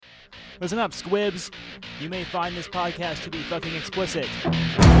Listen up, squibs. You may find this podcast to be fucking explicit.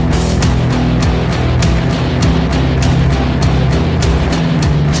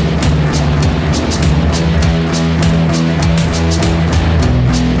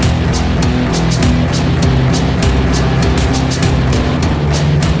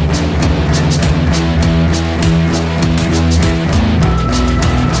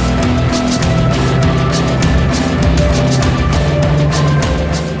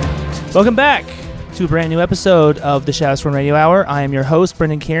 Welcome back to a brand new episode of the Shadowsworn Radio Hour. I am your host,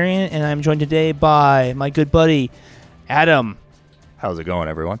 Brendan Carrion, and I'm joined today by my good buddy, Adam. How's it going,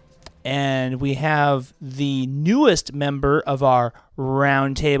 everyone? And we have the newest member of our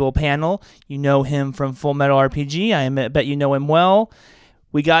roundtable panel. You know him from Full Metal RPG. I bet you know him well.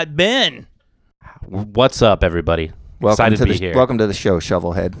 We got Ben. What's up, everybody? Welcome Excited to be here. Welcome to the show,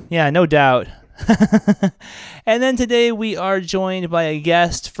 Shovelhead. Yeah, no doubt. And then today we are joined by a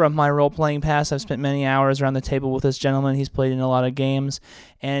guest from my role-playing past. I've spent many hours around the table with this gentleman. He's played in a lot of games,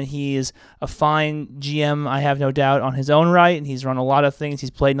 and he's a fine GM, I have no doubt, on his own right, and he's run a lot of things.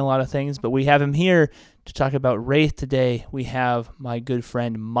 He's played in a lot of things, but we have him here to talk about Wraith today. We have my good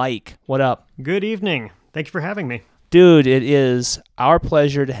friend Mike. What up? Good evening. Thank you for having me. Dude, it is our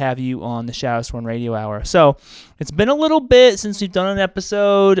pleasure to have you on the Shadowsworn Radio Hour. So, it's been a little bit since we've done an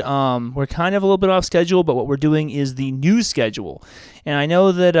episode. We're kind of a little bit off schedule, but what we're doing is the new schedule. And I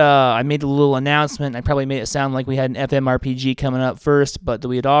know that I made a little announcement. I probably made it sound like we had an FMRPG coming up first, but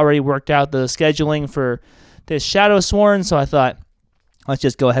we had already worked out the scheduling for this Shadowsworn, so I thought, let's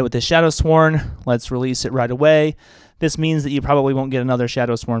just go ahead with this Shadowsworn. Let's release it right away. This means that you probably won't get another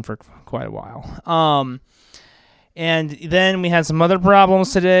Shadowsworn for quite a while. And then we had some other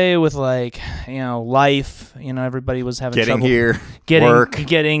problems today with, life. Everybody was having trouble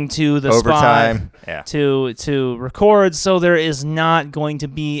getting to the overtime. Spot to record. So there is not going to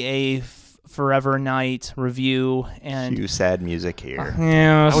be a Forever Night review. And cue sad music here.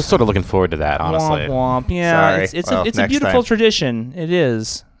 I was sort of looking forward to that, honestly. Womp womp. Yeah, sorry. it's a beautiful tradition. It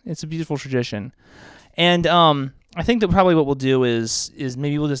is. It's a beautiful tradition. And I think that probably what we'll do is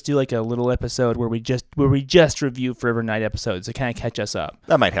maybe we'll just do like a little episode where we just review Forever Night episodes to kind of catch us up.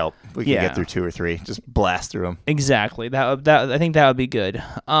 That might help. We can get through 2 or 3. Just blast through them. Exactly. That I think that would be good.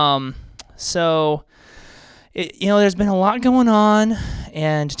 So, there's been a lot going on,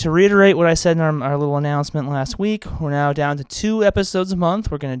 and to reiterate what I said in our little announcement last week, we're now down to 2 episodes a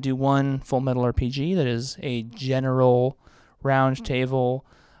month. We're going to do one Full Metal RPG that is a general round table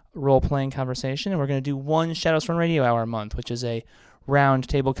role-playing conversation, and we're going to do one Shadowsworn Radio Hour a month, which is a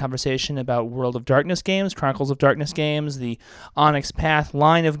round-table conversation about World of Darkness games, Chronicles of Darkness games, the Onyx Path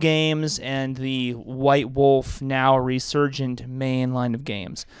line of games, and the White Wolf, now resurgent, main line of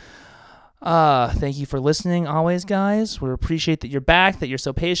games. Thank you for listening always, guys. We appreciate that you're back, that you're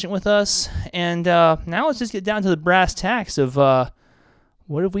so patient with us, and now let's just get down to the brass tacks of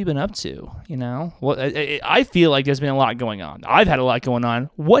what have we been up to, Well, I feel like there's been a lot going on. I've had a lot going on.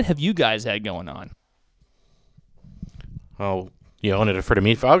 What have you guys had going on? Oh, you want to defer to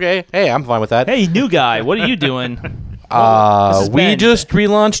me? Okay. Hey, I'm fine with that. Hey, new guy. What are you doing? We just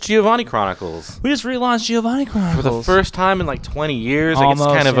relaunched Giovanni Chronicles. We just relaunched Giovanni Chronicles. For the first time in 20 years. Almost, I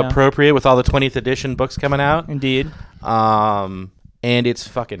guess it's kind of appropriate with all the 20th edition books coming out. Indeed. And it's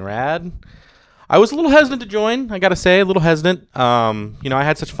fucking rad. I was a little hesitant to join, I gotta say, a little hesitant. I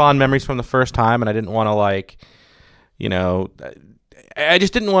had such fond memories from the first time, and I didn't want to, I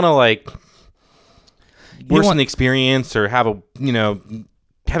just didn't want to, worsen the experience or have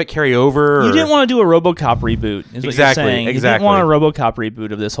it carry over. You didn't want to do a RoboCop reboot, is what you're saying. Exactly. You didn't want a RoboCop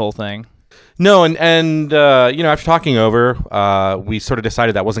reboot of this whole thing. No, and after talking over, we sort of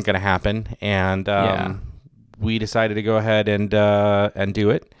decided that wasn't going to happen, and we decided to go ahead and do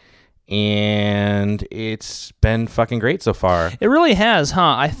it. And it's been fucking great so far. It really has,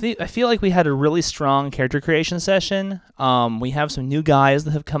 huh? I feel like we had a really strong character creation session. We have some new guys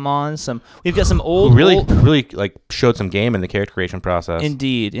that have come on. We've got some old who really showed some game in the character creation process.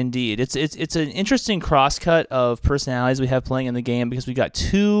 Indeed. It's an interesting crosscut of personalities we have playing in the game because we got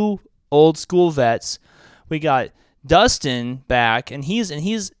 2 old school vets. We got Dustin back, and he's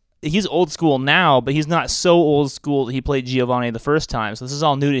old school now, but he's not so old school that he played Giovanni the first time. So this is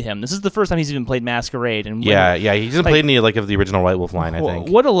all new to him. This is the first time he's even played Masquerade. And he hasn't played any of the original White Wolf line, I think.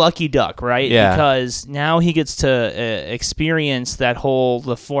 What a lucky duck, right? Yeah. Because now he gets to experience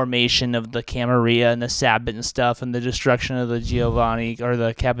the formation of the Camarilla and the Sabbat and stuff, and the destruction of the Giovanni or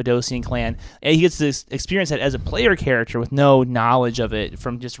the Cappadocian clan. And he gets to experience that as a player character with no knowledge of it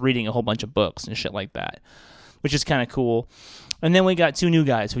from just reading a whole bunch of books and shit like that, which is kind of cool. And then we got 2 new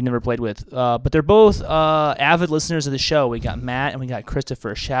guys we've never played with, but they're both avid listeners of the show. We got Matt and we got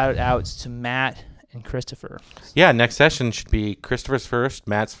Christopher. Shout outs to Matt and Christopher. Yeah, next session should be Christopher's first.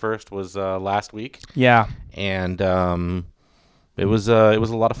 Matt's first was last week. Yeah, and it was a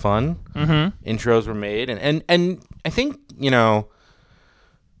lot of fun. Mm-hmm. Intros were made, and I think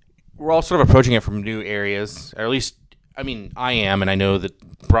we're all sort of approaching it from new areas, or at least I mean I am, and I know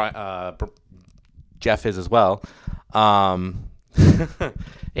that Jeff is as well. And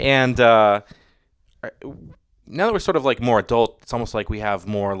now that we're sort of like more adult, it's almost like we have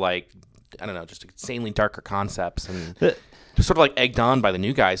more like, I don't know, just insanely darker concepts, and just sort of like egged on by the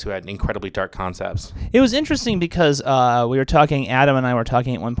new guys who had incredibly dark concepts. It was interesting because we were talking, Adam and I were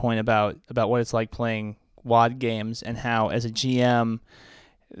talking at one point about what it's like playing WOD games, and how as a GM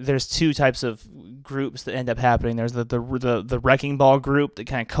there's 2 types of groups that end up happening. There's the wrecking ball group that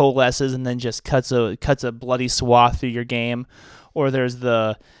kind of coalesces and then just cuts a bloody swath through your game, or there's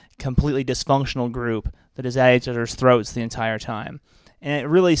the completely dysfunctional group that is at each other's throats the entire time. And it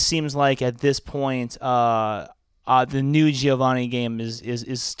really seems like at this point, the new Giovanni game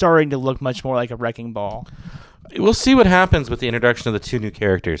is starting to look much more like a wrecking ball. We'll see what happens with the introduction of the 2 new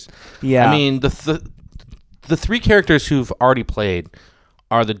characters. Yeah, I mean the 3 characters who've already played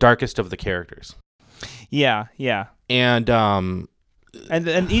are the darkest of the characters. Yeah. And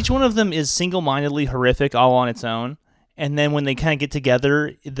each one of them is single-mindedly horrific all on its own. And then when they kind of get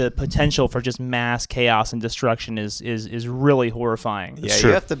together, the potential for just mass chaos and destruction is really horrifying. Yeah,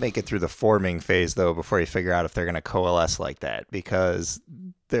 you have to make it through the forming phase, though, before you figure out if they're going to coalesce like that. Because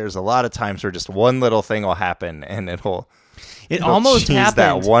there's a lot of times where just one little thing will happen, and it'll almost cheese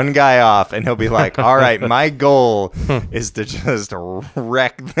happened. that one guy off, and he'll be like, all right, my goal is to just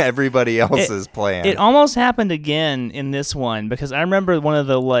wreck everybody else's plan. It almost happened again in this one, because I remember one of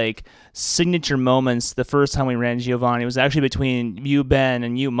the signature moments the first time we ran Giovanni was actually between you, Ben,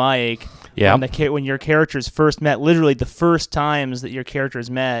 and you, Mike. Yeah. When your characters first met, literally the first times that your characters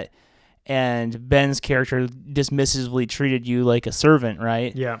met, and Ben's character dismissively treated you like a servant,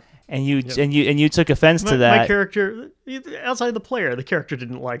 right? Yeah. And you took offense to that. My character, outside the player, the character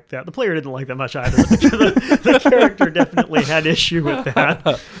didn't like that. The player didn't like that much either. The character definitely had issue with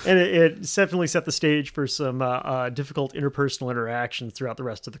that, and it definitely set the stage for some difficult interpersonal interactions throughout the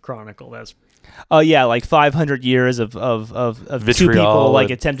rest of the chronicle. That's 500 years of Vitriol, 2 people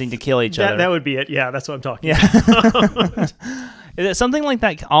attempting to kill each other. That would be it. Yeah, that's what I'm talking about. Something like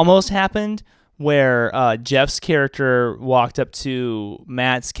that almost happened, where Jeff's character walked up to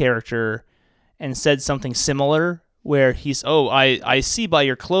Matt's character and said something similar, where he's, I see by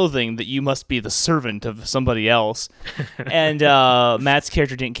your clothing that you must be the servant of somebody else. And Matt's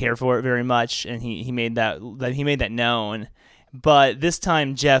character didn't care for it very much, and he made that known. But this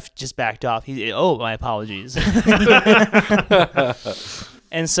time Jeff just backed off. My apologies.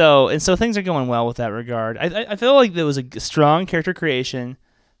 And so things are going well with that regard. I feel like there was a strong character creation,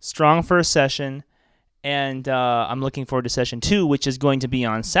 strong first session, and I'm looking forward to session 2, which is going to be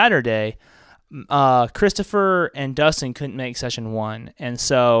on Saturday. Christopher and Dustin couldn't make session 1, and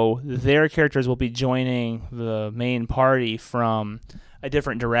so their characters will be joining the main party from a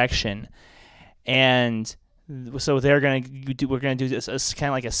different direction, and so we're gonna do this as kind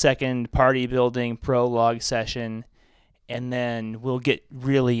of like a second party building prologue session. And then we'll get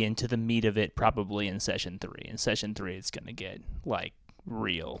really into the meat of it probably in session 3. In session 3, it's going to get,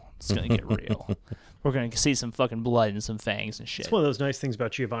 real. It's going to get real. We're going to see some fucking blood and some fangs and shit. It's one of those nice things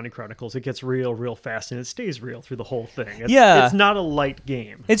about Giovanni Chronicles. It gets real fast, and it stays real through the whole thing. It's not a light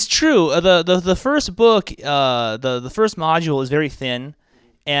game. It's true. The first book, the first module is very thin.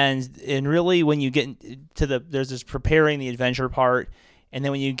 And really when you get to there's this preparing the adventure part. And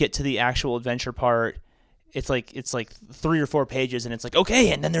then when you get to the actual adventure part, it's like 3 or 4 pages, and it's like,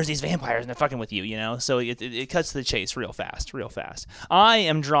 okay, and then there's these vampires, and they're fucking with you, So it cuts to the chase real fast. I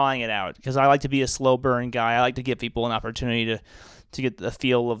am drawing it out because I like to be a slow burn guy. I like to give people an opportunity to get the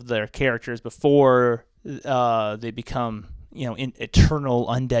feel of their characters before they become, eternal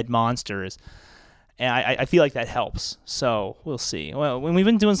undead monsters. And I feel like that helps. So we'll see. Well, when we've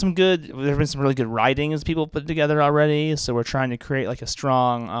been doing there's been some really good writing as people put together already. So we're trying to create a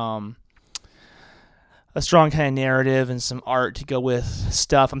strong kind of narrative and some art to go with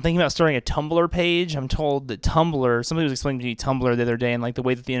stuff. I'm thinking about starting a Tumblr page. I'm told that Tumblr, somebody was explaining to me Tumblr the other day and the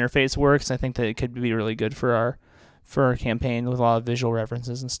way that the interface works. I think that it could be really good for our campaign with a lot of visual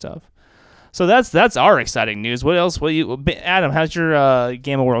references and stuff. So that's our exciting news. What else? Adam, how's your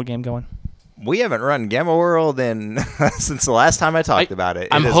Gamma World game going? We haven't run Gamma World since the last time I talked about it.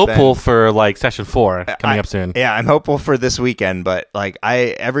 I'm hopeful for session 4 coming up soon. Yeah, I'm hopeful for this weekend, but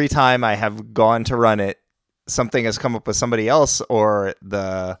every time I have gone to run it, something has come up with somebody else, or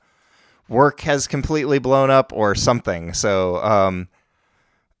the work has completely blown up, or something. So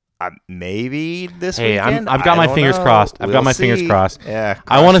maybe this weekend. I've got my fingers crossed. I've got my fingers crossed. Yeah,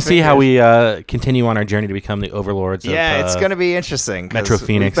 I want to see how we continue on our journey to become the overlords. Yeah, it's going to be interesting. 'Cause Metro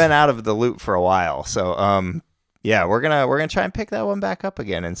Phoenix. We've been out of the loop for a while, so yeah, we're gonna try and pick that one back up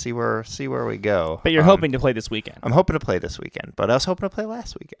again and see where we go. But you're hoping to play this weekend. I'm hoping to play this weekend, but I was hoping to play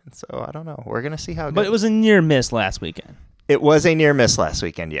last weekend, so I don't know. We're gonna see how it goes. But it was a near miss last weekend. It was a near miss last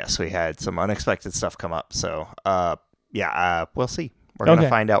weekend. Yes, we had some unexpected stuff come up. So, we'll see. We're gonna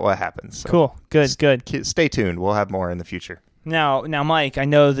find out what happens. So cool. Good. Stay tuned. We'll have more in the future. Now, Mike, I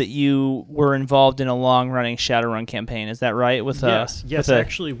know that you were involved in a long-running Shadowrun campaign. Is that right? Yes.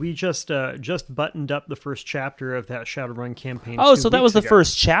 Actually, we just buttoned up the first chapter of that Shadowrun campaign. Oh, so that was the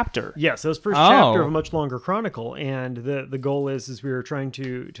first chapter. Yes, that was the first chapter of a much longer chronicle, and the goal is we were trying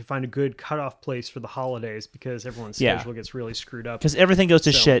to find a good cutoff place for the holidays because everyone's schedule gets really screwed up. Because everything goes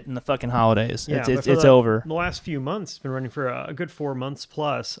to shit in the fucking holidays. Yeah, it's over. The last few months, it's been running for a good 4 months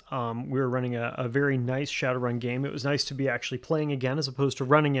plus. We were running a very nice Shadowrun game. It was nice to be actually playing again as opposed to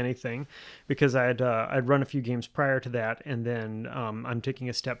running anything, because I'd run a few games prior to that, and then I'm taking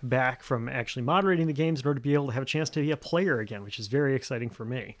a step back from actually moderating the games in order to be able to have a chance to be a player again, which is very exciting for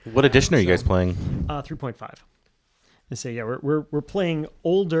me. What edition are you guys playing? 3.5. And so we're playing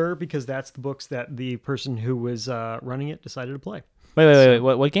older because that's the books that the person who was running it decided to play. Wait.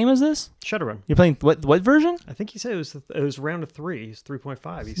 What game is this? Shadowrun. You're playing what version? I think he said it was round of 3. He's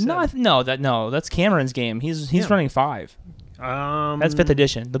 3.5. He said. No, that's Cameron's game. He's running 5. That's 5th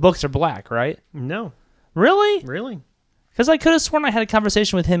edition. The books are black, right? No. Really? Because I could have sworn I had a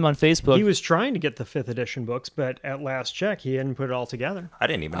conversation with him on Facebook. He was trying to get the 5th edition books, but at last check, he hadn't put it all together. I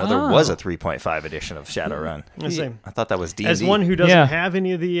didn't even know there was a 3.5 edition of Shadowrun. I thought that was D&D. As one who doesn't have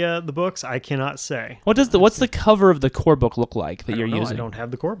any of the books, I cannot say. What's the cover of the core book look like that you're using? I don't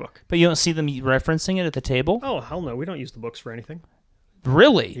have the core book. But you don't see them referencing it at the table? Oh, hell no. We don't use the books for anything.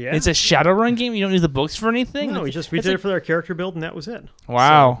 Really? Yeah. It's a Shadowrun game? You don't use the books for anything? No, we did it for our character build, and that was it.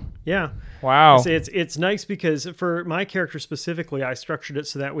 Wow. So, yeah. Wow. It's nice because for my character specifically, I structured it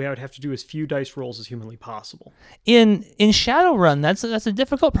so that way I would have to do as few dice rolls as humanly possible. In Shadowrun, that's a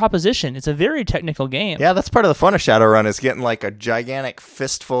difficult proposition. It's a very technical game. Yeah, that's part of the fun of Shadowrun is getting like a gigantic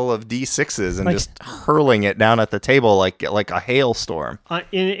fistful of D6s and just hurling it down at the table like a hailstorm.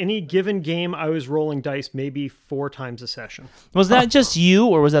 In any given game, I was rolling dice maybe 4 times a session. Was that just you,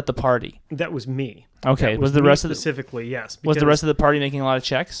 or was that the party? That was me. Okay. That was the me rest of specifically? Yes. Was the rest of the party making a lot of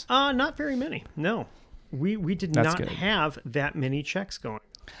checks? Not very many. No, we did not have that many checks going.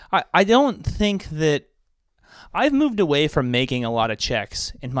 I don't think that I've moved away from making a lot of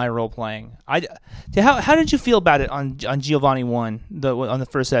checks in my role playing. How did you feel about it on Giovanni 1 on the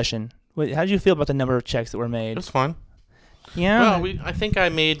first session? How did you feel about the number of checks that were made? It was fun. Yeah. Well, I think I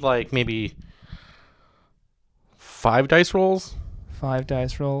made like maybe 5 dice rolls. 5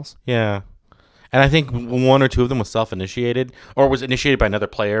 dice rolls. Yeah. And I think 1 or 2 of them was self-initiated, or was initiated by another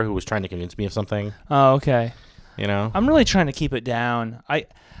player who was trying to convince me of something. Oh, okay. You know? I'm really trying to keep it down. I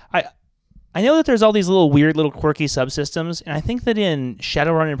know that there's all these weird little quirky subsystems, and I think that in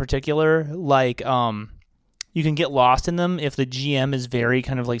Shadowrun in particular, like you can get lost in them if the GM is very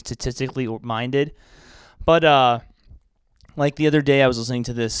kind of like statistically minded. But like the other day, I was listening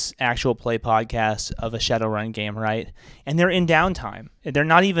to this actual play podcast of a Shadowrun game, right? And they're in downtime. They're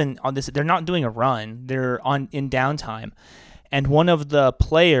not even on this. They're not doing a run. They're in downtime, and one of the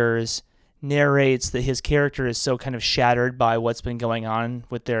players narrates that his character is so kind of shattered by what's been going on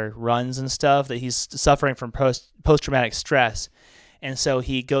with their runs and stuff that he's suffering from post-traumatic stress. And so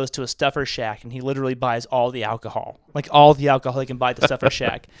he goes to a stuffer shack and he literally buys all the alcohol he can buy at the stuffer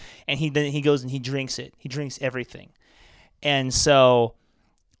shack. And he goes and he drinks it. He drinks everything. And so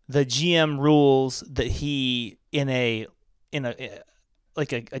the GM rules that he, in a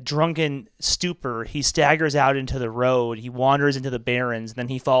drunken stupor, he staggers out into the road, he wanders into the barrens, then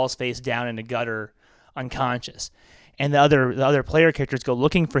he falls face down in a gutter, unconscious. And the other player characters go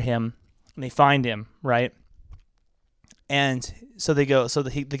looking for him, and they find him, right? And so they go. So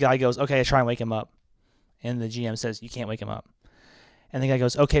the guy goes, "Okay, I try and wake him up," and the GM says, "You can't wake him up." And the guy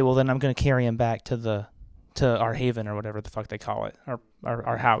goes, "Okay, well then I'm going to carry him back to our haven or whatever the fuck they call it,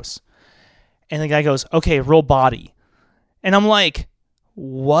 our house." And the guy goes, "Okay, roll body," and I'm like,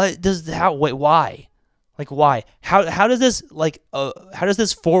 what does that? Wait, why? Like, why? How does this how does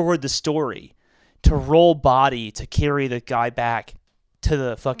this forward the story to roll body to carry the guy back to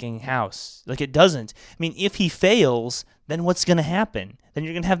the fucking house? Like, it doesn't. I mean, if he fails, then what's gonna happen? Then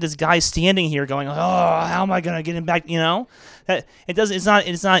you're gonna have this guy standing here going, "Oh, how am I gonna get him back?" You know, that it doesn't.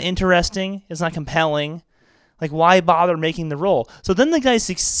 It's not interesting. It's not compelling. Like, why bother making the roll? So then the guy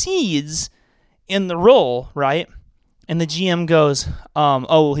succeeds in the roll, right? And the GM goes, oh,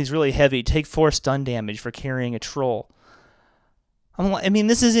 well, he's really heavy. Take 4 stun damage for carrying a troll. I'm like, I mean,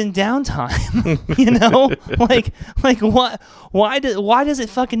 this is in downtime, you know? like what? Why does it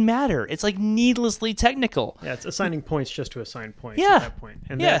fucking matter? It's like needlessly technical. Yeah, it's assigning points just to assign points Yeah. at that point.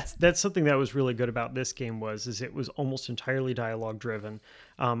 And Yeah. that's something that was really good about this game is it was almost entirely dialogue driven.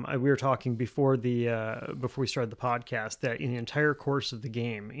 We were talking before we started the podcast that in the entire course of the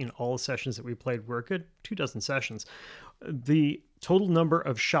game, in all the sessions that we played, were a good 24 sessions. The total number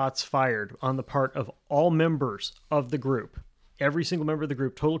of shots fired on the part of all members of the group, every single member of the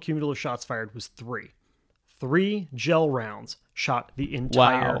group, total cumulative shots fired was 3. 3 gel rounds shot the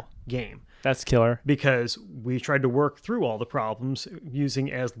entire Wow. game. That's killer. Because we tried to work through all the problems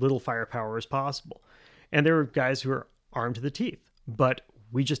using as little firepower as possible. And there were guys who were armed to the teeth, but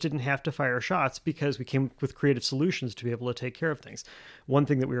we just didn't have to fire shots because we came up with creative solutions to be able to take care of things. One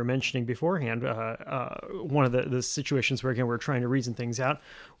thing that we were mentioning beforehand, one of the situations where, again, we're trying to reason things out,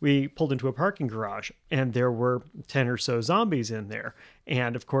 we pulled into a parking garage and there were 10 or so zombies in there.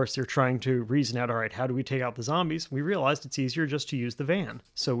 And of course, they're trying to reason out, all right, how do we take out the zombies? We realized it's easier just to use the van.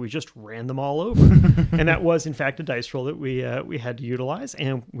 So we just ran them all over. And that was, in fact, a dice roll that we had to utilize.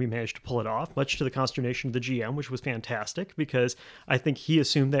 And we managed to pull it off, much to the consternation of the GM, which was fantastic because I think he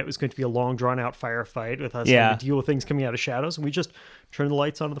assumed that it was going to be a long, drawn-out firefight with us having to deal with things coming out of shadows. And we just turned the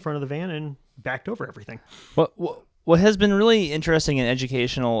lights onto the front of the van and backed over everything. What has been really interesting and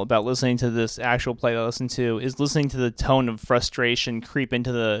educational about listening to this actual play that I listened to is listening to the tone of frustration creep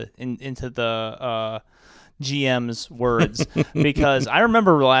into the GM's words. Because I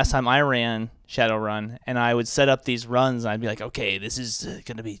remember the last time I ran Shadowrun, and I would set up these runs, and I'd be like, okay, this is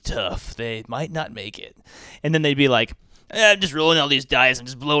going to be tough. They might not make it. And then they'd be like, I'm just rolling all these dice. I'm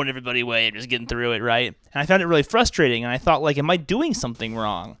just blowing everybody away. I'm just getting through it, right? And I found it really frustrating, and I thought, like, am I doing something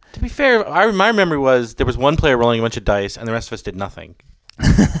wrong? To be fair, my memory was there was one player rolling a bunch of dice, and the rest of us did nothing.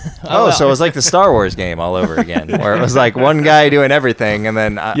 So it was like the Star Wars game all over again, where it was like one guy doing everything, and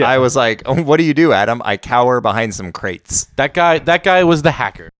then I was like, oh, what do you do, Adam? I cower behind some crates. That guy was the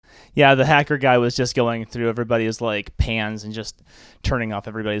hacker. Yeah, the hacker guy was just going through everybody's, like, pans and just turning off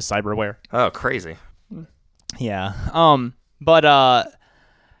everybody's cyberware. Oh, crazy. Yeah.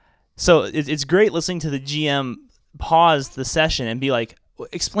 So it's great listening to the GM pause the session and be like,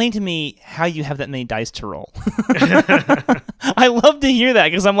 explain to me how you have that many dice to roll. I love to hear that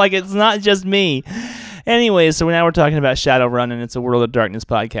because I'm like, it's not just me. Anyway, so now we're talking about Shadowrun, and it's a World of Darkness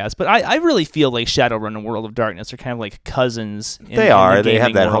podcast. But I really feel like Shadowrun and World of Darkness are kind of like cousins. They have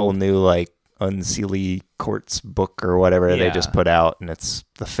that whole new, like, Unseelie Courts book or whatever they just put out, and it's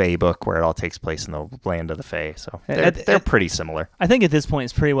the Fae book where it all takes place in the land of the Fae. So they're pretty similar. I think at this point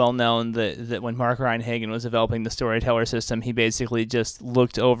it's pretty well known that when Mark Ryan-Hagen was developing the storyteller system, he basically just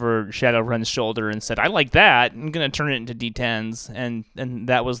looked over Shadowrun's shoulder and said, I like that. I'm going to turn it into D10s. And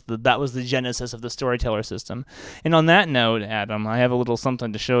that was the genesis of the storyteller system. And on that note, Adam, I have a little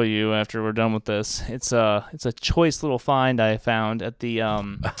something to show you after we're done with this. It's a choice little find I found at the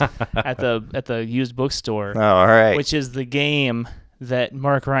at the used bookstore. Oh, all right. Which is the game that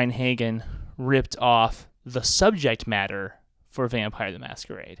Mark Ryan-Hagen ripped off the subject matter for Vampire the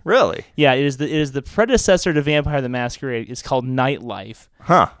Masquerade. Really? Yeah, it is the predecessor to Vampire the Masquerade. It's called Nightlife.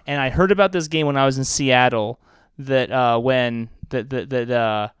 Huh. And I heard about this game when I was in Seattle. That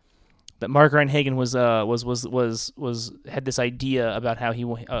Mark Ryan-Hagen had this idea about how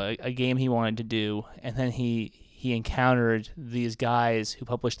a game he wanted to do, and then he encountered these guys who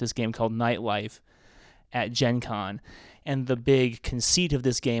published this game called Nightlife at Gen Con. And the big conceit of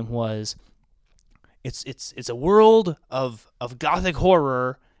this game was it's a world of gothic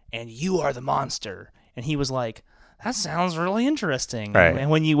horror, and you are the monster. And he was like, that sounds really interesting. Right.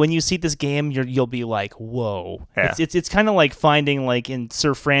 And when you see this game, you'll be like, whoa. Yeah. It's kind of like finding, like, in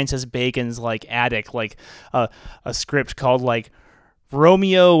Sir Francis Bacon's, like, attic, like a script called, like,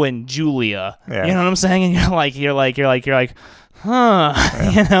 Romeo and Julia. Yeah. You know what I'm saying? And you're like, huh? Yeah.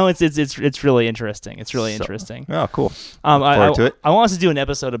 You know, it's really interesting. It's really interesting. Oh, cool. I to it. I want us to do an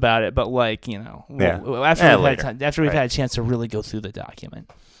episode about it, but, like, you know, after we've had a chance to really go through the document.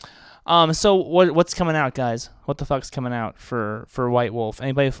 So what's coming out, guys? What the fuck's coming out for White Wolf?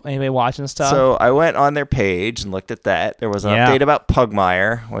 Anybody watching stuff? So I went on their page and looked at that. There was an update about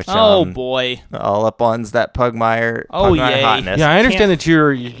Pugmire, which boy, all up on's that Pugmire. Oh, Pugmire yay. hotness. Yeah, I understand that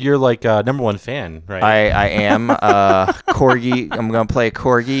you're like number one fan, right? I am Corgi. I'm gonna play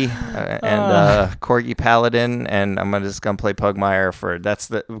Corgi and Corgi Paladin, and I'm just gonna play Pugmire that's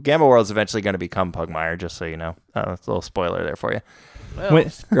the Gamma World's eventually gonna become Pugmire. Just so you know, it's a little spoiler there for you.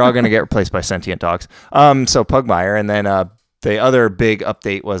 They're all going to get replaced by sentient dogs. So Pugmire, and then the other big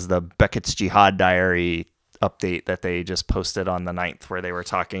update was the Beckett's Jihad Diary update that they just posted on the 9th, where they were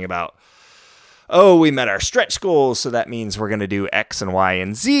talking about, we met our stretch goals, so that means we're going to do X and Y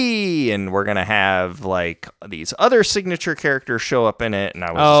and Z, and we're going to have like these other signature characters show up in it. And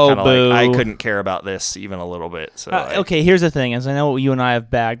I was just kind of like, I couldn't care about this even a little bit. So okay, here's the thing: is I know you and I have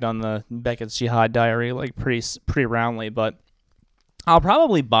bagged on the Beckett's Jihad Diary like pretty roundly, but I'll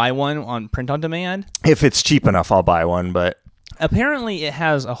probably buy one on print on demand if it's cheap enough. I'll buy one, but. Apparently, it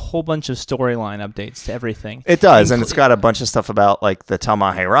has a whole bunch of storyline updates to everything. It does, and it's got a bunch of stuff about like the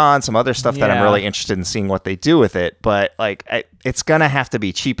Talmahayran, some other stuff that I'm really interested in seeing what they do with it. But like, it's gonna have to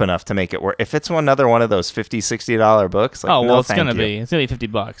be cheap enough to make it work. If it's another one of those $50-$60 books, like, it's gonna be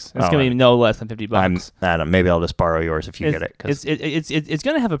 $50. It's gonna be no less than $50. I don't know, maybe I'll just borrow yours if you get it. It's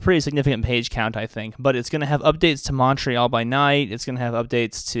gonna have a pretty significant page count, I think. But it's gonna have updates to Montreal by Night. It's gonna have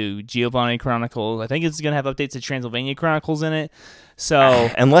updates to Giovanni Chronicles. I think it's gonna have updates to Transylvania Chronicles in it. So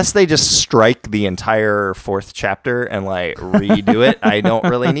unless they just strike the entire 4th chapter and like redo it, I don't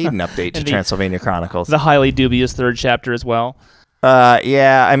really need an update to Transylvania Chronicles. The highly dubious 3rd chapter as well.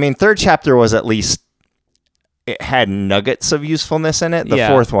 Yeah, I mean, 3rd chapter was at least, it had nuggets of usefulness in it. The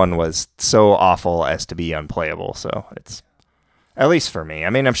 4th one was so awful as to be unplayable. So it's, at least for me. I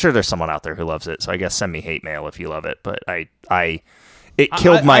mean, I'm sure there's someone out there who loves it. So I guess send me hate mail if you love it. But it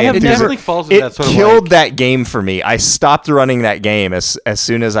killed my enthusiasm. It killed that game for me. I stopped running that game as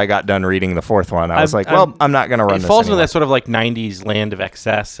soon as I got done reading the 4th one. I was like, I'm not going to run this. It falls anymore. into that sort of like 90s land of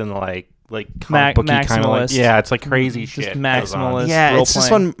excess and like comic booky kind of like, yeah, it's like crazy shit. Maximalist. Yeah, it's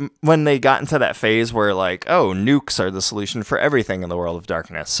just when they got into that phase where like, nukes are the solution for everything in the world of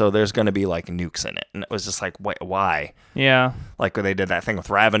darkness. So there's going to be like nukes in it, and it was just like, wait, why? Yeah. Like when they did that thing with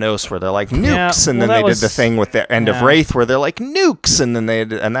Ravenous where they're like nukes, and then they did the thing with the End of Wraith where they're like nukes, and then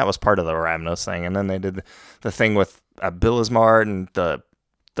and that was part of the Ravenous thing, and then they did the thing with Bilismar and the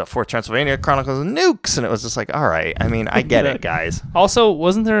 4th Transylvania Chronicles and nukes, and it was just like, all right. I mean, I get it, guys. Also,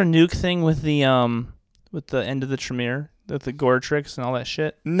 wasn't there a nuke thing with the end of the Tremere, with the Goretrix and all that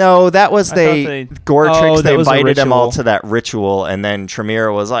shit? No, that was Goretrix. They invited them all to that ritual, and then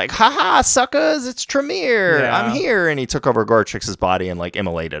Tremere was like, haha, suckers, it's Tremere. Yeah. I'm here. And he took over Goretrix's body and like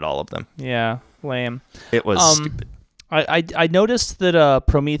immolated all of them. Yeah, lame. It was stupid. I noticed that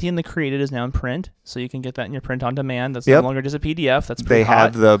Promethean the Created is now in print, so you can get that in your print on demand. That's no longer just a PDF. That's pretty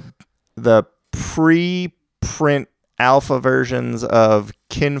hot. They have the pre-print alpha versions of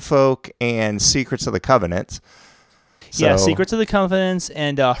Kinfolk and Secrets of the Covenant. So, yeah, Secrets of the Covenants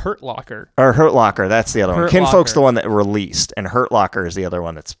and Hurt Locker. Or Hurt Locker, that's the other one. Kinfolk's the one that released, and Hurt Locker is the other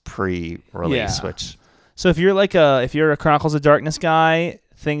one that's pre-release. Yeah. So if you're a Chronicles of Darkness guy,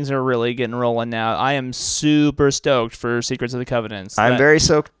 things are really getting rolling now. I am super stoked for Secrets of the Covenants. I'm very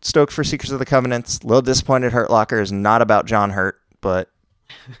stoked for Secrets of the Covenants. A little disappointed Hurt Locker is not about John Hurt, but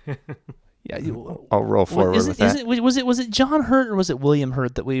yeah, I'll roll forward with that. Was it John Hurt or was it William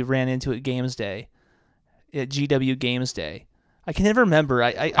Hurt that we ran into at Games Day? At GW Games Day. I can never remember.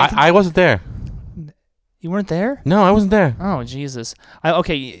 I wasn't there. You weren't there? No, I wasn't there. Oh Jesus!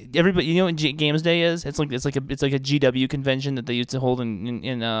 Okay, everybody, you know what Games Day is? It's like a GW convention that they used to hold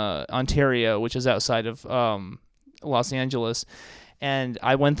in Ontario, which is outside of Los Angeles. And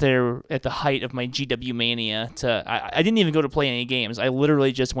I went there at the height of my GW mania. I didn't even go to play any games. I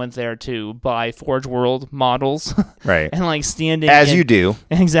literally just went there to buy Forge World models, right? And like standing you do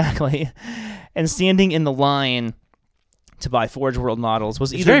exactly, and standing in the line to buy Forge World models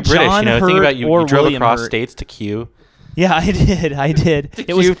was either very British, John Hurt think about you drove William across Hurt. states to Q. Yeah, I did.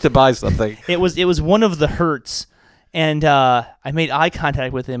 It was to buy something. It was one of the Hurts, and I made eye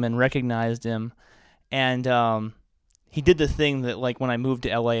contact with him and recognized him, and he did the thing that like when I moved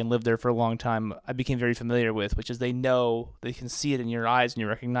to LA and lived there for a long time, I became very familiar with, which is they can see it in your eyes and you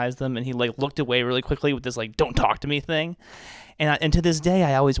recognize them, and he like looked away really quickly with this like "don't talk to me" thing, and to this day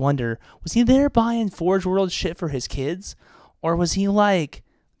I always wonder, was he there buying Forge World shit for his kids? Or was he, like,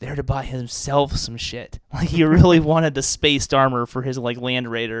 there to buy himself some shit? Like, he really wanted the spaced armor for his, like, Land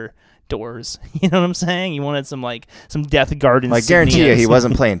Raider doors. You know what I'm saying? He wanted some Death Guard insignias. I guarantee you he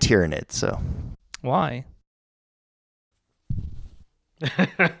wasn't playing Tyrannid, so. Why?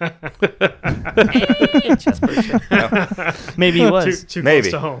 Maybe he was. Too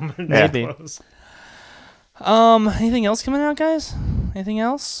close to home. Maybe. Anything else coming out, guys? Anything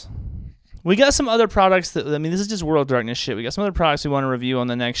else? We got some other products this is just World Darkness shit. We got some other products we want to review on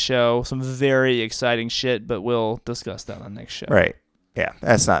the next show. Some very exciting shit, but we'll discuss that on the next show. Right. Yeah,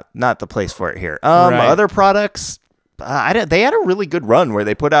 that's not the place for it here. Right. Other products, they had a really good run where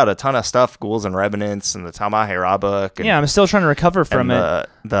they put out a ton of stuff, Ghouls and Revenants and the Tamahera book. And, yeah, I'm still trying to recover from it.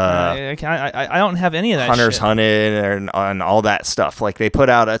 I don't have any of that Hunters shit. Hunted and all that stuff. Like, they put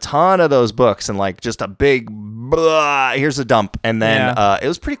out a ton of those books and like just a big here's a dump. And then it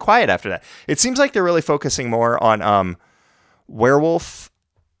was pretty quiet after that. It seems like they're really focusing more on werewolf,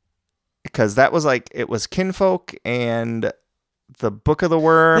 because that was like, it was Kinfolk and the Book of the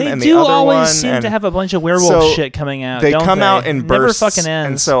Worm and the other one. They do always seem to have a bunch of werewolf shit coming out. They come out in bursts. Never fucking ends.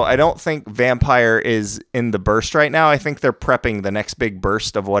 And so I don't think Vampire is in the burst right now. I think they're prepping the next big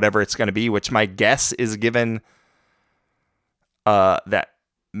burst of whatever it's going to be, which my guess is, given that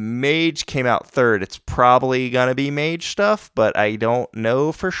Mage came out third, it's probably going to be Mage stuff, but I don't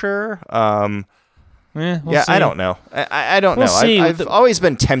know for sure. We'll see. I don't know. I don't know. I've always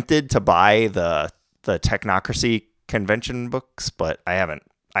been tempted to buy the Technocracy convention books, but I haven't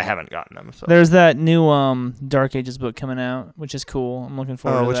gotten them. So. There's that new Dark Ages book coming out, which is cool. I'm looking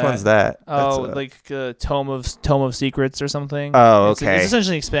forward to that. Which one's that? Like Tome of Secrets or something. Oh, okay. It's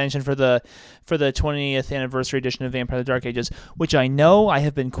essentially an expansion for the 20th anniversary edition of Vampire: The Dark Ages, which I know I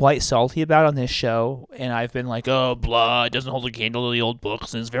have been quite salty about on this show, and I've been like, oh, blah, it doesn't hold a candle to the old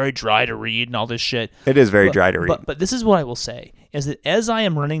books, and it's very dry to read and all this shit. It is very dry to read. But this is what I will say, is that as I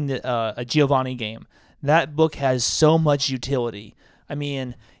am running a Giovanni game, that book has so much utility. I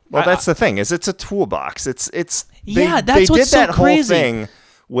mean, that's the thing, is it's a toolbox. They what's did so that whole crazy. thing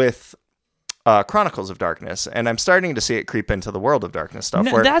with Chronicles of Darkness, and I'm starting to see it creep into the World of Darkness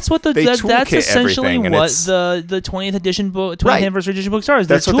stuff. Where that's what that's essentially what the 20th edition book, 20th anniversary edition books are.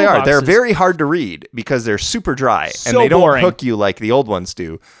 That's what they are. They're very hard to read because they're super dry and they don't hook you like the old ones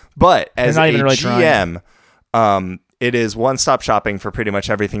do. But as a GM, it is one-stop shopping for pretty much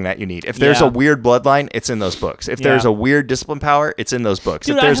everything that you need. If there's a weird bloodline, it's in those books. If there's a weird discipline power, it's in those books.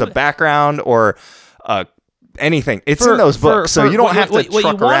 Dude, if there's a background or anything, it's in those books. So you don't have to truck what you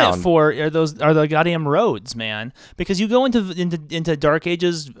around. Want it for are the goddamn roads, man. Because you go into Dark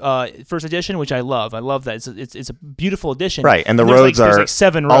Ages first edition, which I love. I love that. It's a beautiful edition. Right, and the roads are like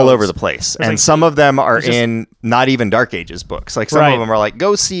 7 roads all over the place. And some of them are in not even Dark Ages books. Like some of them are like,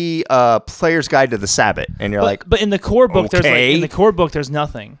 go see Player's Guide to the Sabbat, and you're like, but in the core book, okay. there's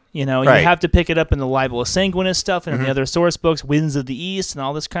nothing. You know, you have to pick it up in the Libellus Sanguinis stuff and in the other source books, Winds of the East and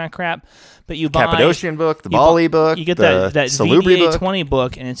all this kind of crap. But you buy Cappadocian book, the Bali book, you get that Salubri book. 20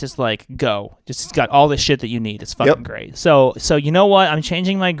 book, and it's just like, go. It's got all the shit that you need. It's fucking great. So you know what? I'm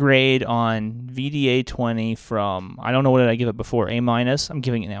changing my grade on VDA 20 from, I don't know what did I give it before, A-. I'm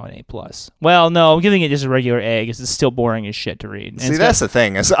giving it now an A+. Well, no, I'm giving it just a regular A because it's still boring as shit to read. And see, that's the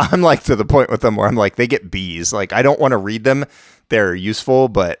thing. Is I'm like to the point with them where I'm like, they get Bs. Like, I don't want to read them. They're useful,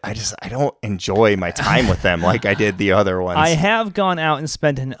 but I don't enjoy my time with them like I did the other ones. I have gone out and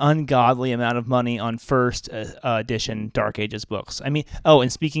spent an ungodly amount of money on first edition Dark Ages books. I mean,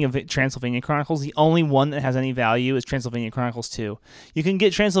 and speaking of Transylvania Chronicles, the only one that has any value is Transylvania Chronicles 2. You can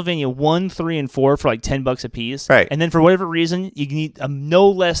get Transylvania 1, 3, and 4 for like $10 a piece. Right. And then for whatever reason, you need no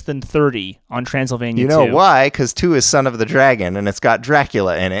less than 30 on Transylvania 2. You know why? Because 2 is Son of the Dragon, and it's got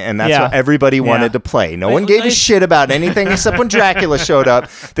Dracula in it, and that's what everybody wanted to play. No one gave a shit about anything except when Dracula showed up.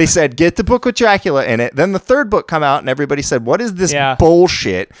 They said, get the book with Dracula in it. Then the third book come out and everybody said, what is this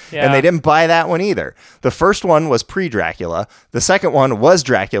bullshit? And they didn't buy that one either. The first one was pre-Dracula. The second one was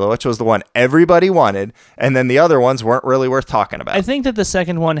Dracula, which was the one everybody wanted. And then the other ones weren't really worth talking about. I think that the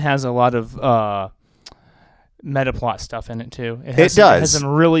second one has a lot of metaplot stuff in it too. It does. It has some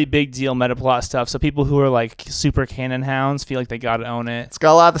really big deal metaplot stuff. So people who are like super canon hounds feel like they got to own it. It's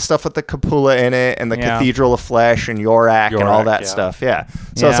got a lot of the stuff with the Capula in it and the Cathedral of Flesh and Yorak and all that stuff. Yeah.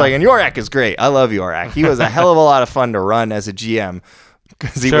 So it's like, and Yorak is great. I love Yorak. He was a hell of a lot of fun to run as a GM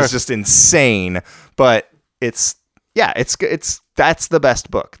because he was just insane. But it's that's the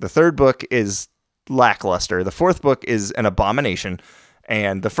best book. The third book is lackluster. The fourth book is an abomination.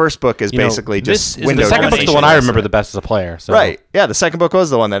 And the first book is basically just window. The second book's the one I remember the best as a player. So. Right. Yeah, the second book was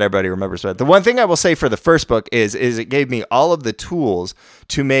the one that everybody remembers. But the one thing I will say for the first book is it gave me all of the tools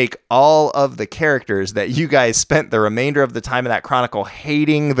to make all of the characters that you guys spent the remainder of the time in that chronicle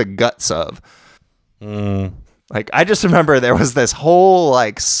hating the guts of. Like, I just remember there was this whole,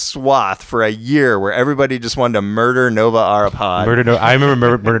 like, swath for a year where everybody just wanted to murder Nova Arapod. I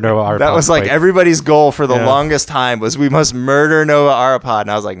remember murder Nova Arapod. That was, like, everybody's goal for the longest time was we must murder Nova Arapod.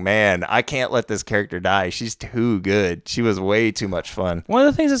 And I was like, man, I can't let this character die. She's too good. She was way too much fun. One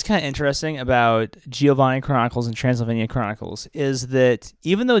of the things that's kind of interesting about Giovanni Chronicles and Transylvania Chronicles is that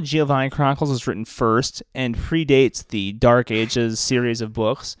even though Giovanni Chronicles was written first and predates the Dark Ages series of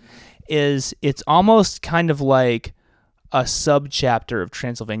books, it's almost kind of like a sub-chapter of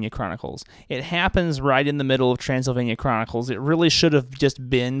Transylvania Chronicles. It happens right in the middle of Transylvania Chronicles. It really should have just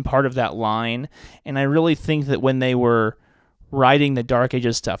been part of that line, and I really think that when they were writing the Dark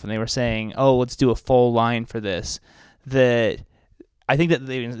Ages stuff and they were saying, oh, let's do a full line for this, that I think that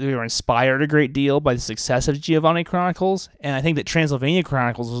they were inspired a great deal by the success of Giovanni Chronicles, and I think that Transylvania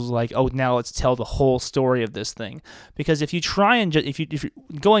Chronicles was like, oh, now let's tell the whole story of this thing. Because if you try and if you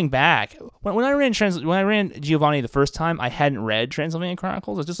going back, when I ran Giovanni the first time, I hadn't read Transylvania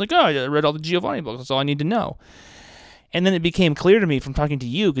Chronicles. I was just like, oh, I read all the Giovanni books. That's all I need to know. And then it became clear to me from talking to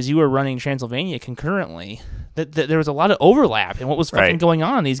you, because you were running Transylvania concurrently, that there was a lot of overlap in what was fucking going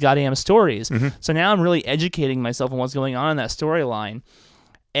on in these goddamn stories. Mm-hmm. So now I'm really educating myself on what's going on in that storyline.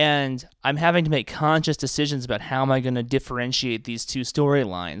 And I'm having to make conscious decisions about how am I going to differentiate these two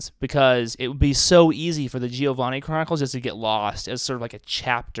storylines, because it would be so easy for the Giovanni Chronicles just to get lost as sort of like a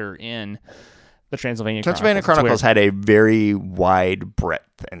chapter in the Transylvania Chronicles had a very wide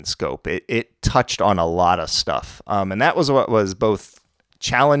breadth and scope. It touched on a lot of stuff. And that was what was both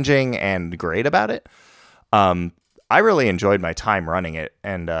challenging and great about it. I really enjoyed my time running it,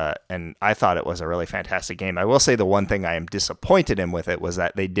 and I thought it was a really fantastic game. I will say the one thing I am disappointed in with it was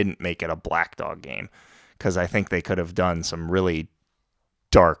that they didn't make it a Black Dog game, because I think they could have done some really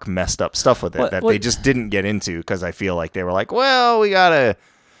dark, messed up stuff with it they just didn't get into, because I feel like they were like, well, we gotta...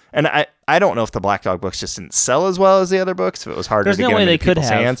 And I don't know if the Black Dog books just didn't sell as well as the other books, if it was harder to get them into people's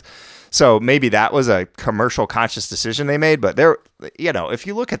hands. So maybe that was a commercial conscious decision they made. But if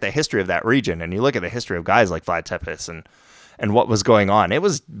you look at the history of that region and you look at the history of guys like Vlad Tepes and what was going on, it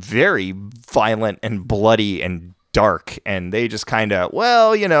was very violent and bloody and dark. And they just kind of,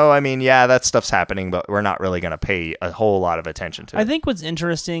 that stuff's happening, but we're not really going to pay a whole lot of attention to it. I think what's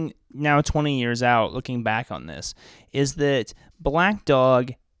interesting now, 20 years out, looking back on this, is that Black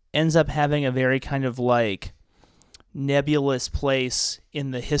Dog ends up having a very kind of like nebulous place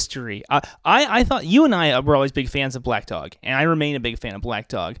in the history. I thought you and I were always big fans of Black Dog, and I remain a big fan of Black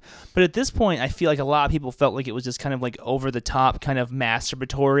Dog. But at this point, I feel like a lot of people felt like it was just kind of like over the top, kind of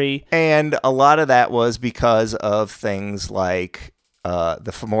masturbatory. And a lot of that was because of things like the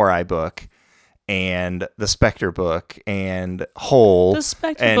Fomori book and the Spectre book and Hole. The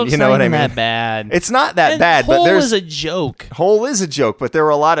Spectre book's not even that bad. It's not that bad, but Hole is a joke. Hole is a joke, but there were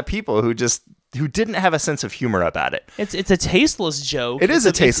a lot of people who didn't have a sense of humor about it. It's a tasteless joke. It is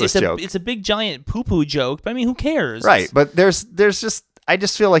a tasteless joke. It's a big giant poo-poo joke, but I mean, who cares? Right, but there's just... I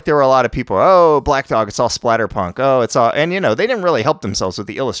just feel like there were a lot of people, oh, Black Dog, it's all splatterpunk. Oh, it's all... And, they didn't really help themselves with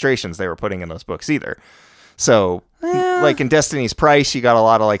the illustrations they were putting in those books either. So, like in Destiny's Price, you got a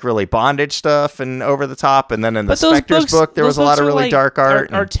lot of like really bondage stuff and over the top, and then in the Spectre's book, there was a lot of really dark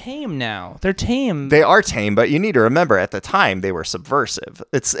art. Are tame now. They're tame. They are tame, but you need to remember at the time they were subversive.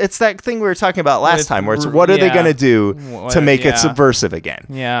 It's that thing we were talking about last time, where it's what are they going to do to make it subversive again?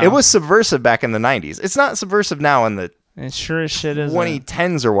 Yeah, it was subversive back in the 90s. It's not subversive now in the It sure as shit is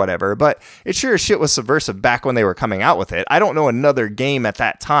 2010s or whatever, but it sure as shit was subversive back when they were coming out with it. I don't know another game at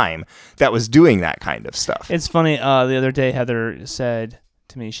that time that was doing that kind of stuff. It's funny. The other day, Heather said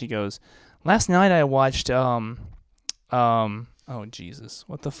to me, she goes, "Last night I watched oh Jesus,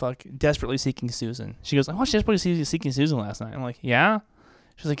 what the fuck? Desperately Seeking Susan." She goes, "I watched Desperately Seeking Susan last night." I'm like, "Yeah."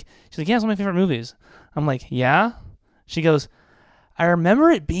 She's like, "Yeah, it's one of my favorite movies." I'm like, "Yeah." She goes, "I remember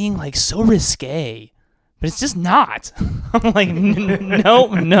it being like so risque, but it's just not." I'm like,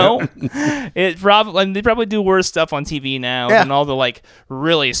 no. They probably do worse stuff on TV now than all the like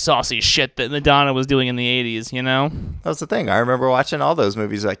really saucy shit that Madonna was doing in the 80s, That's the thing. I remember watching all those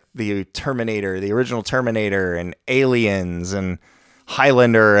movies like the Terminator, the original Terminator, and Aliens and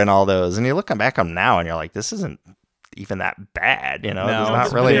Highlander and all those. And you look back on them now and you're like, this isn't even that bad, There's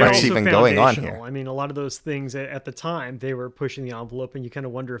not really much even going on here. I mean, a lot of those things at the time, they were pushing the envelope, and you kind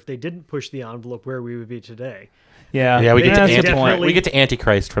of wonder if they didn't push the envelope, where we would be today. Yeah, we get to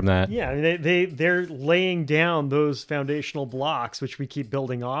Antichrist from that. Yeah, I mean, they're laying down those foundational blocks, which we keep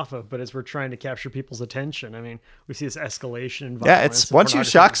building off of. But as we're trying to capture people's attention, I mean, we see this escalation in violence. Yeah, it's once you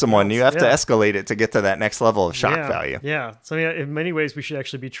shock someone, you have to escalate it to get to that next level of shock value. Yeah, so in many ways, we should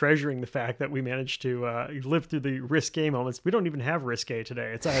actually be treasuring the fact that we managed to live through the risque moments. We don't even have risque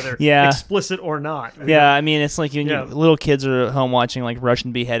today. It's either explicit or not. Yeah, I mean, it's like little kids are at home watching like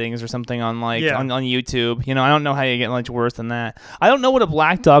Russian beheadings or something on on YouTube. I don't know how you get much worse than that. I don't know what a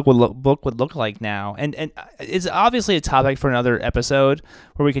Black Dog book would look like now, and it's obviously a topic for another episode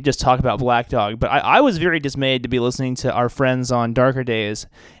where we could just talk about Black Dog. But I was very dismayed to be listening to our friends on Darker Days,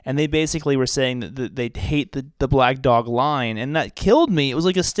 and they basically were saying that they hate the Black Dog line, and that killed me. It was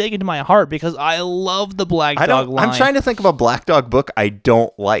like a stake into my heart because I love the Black Dog line. I'm trying to think of a Black Dog book I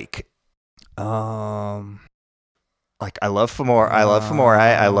don't like. Like, I love Fomori.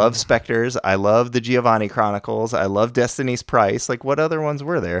 I love Spectres. I love the Giovanni Chronicles. I love Destiny's Price. Like, what other ones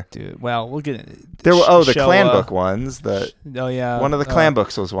were there? Dude, well, we'll get there were the clan book ones. One of the clan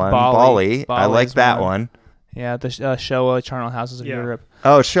books was one. Bali. I like that one. Yeah, the Showa Charnel Houses of Europe.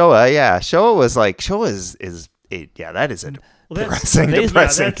 Oh, Showa, yeah. Showa is that is a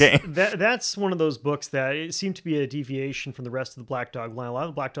depressing game. That's one of those books that it seemed to be a deviation from the rest of the Black Dog line. A lot of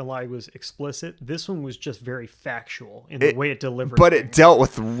the Black Dog line was explicit. This one was just very factual in the way it delivered. But it dealt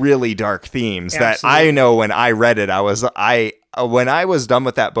with really dark themes that I know when I read it, when I was done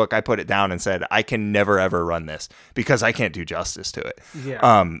with that book, I put it down and said, I can never ever run this because I can't do justice to it. Yeah.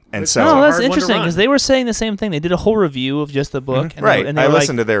 That's interesting because they were saying the same thing. They did a whole review of just the book. Mm-hmm. Right. I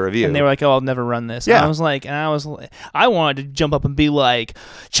listened to their review. And they were like, oh, I'll never run this. Yeah. And I wanted to jump up and be like,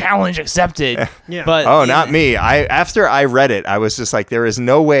 challenge accepted. Yeah. But not me. After I read it, I was just like, there is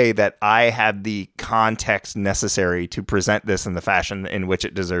no way that I have the context necessary to present this in the fashion in which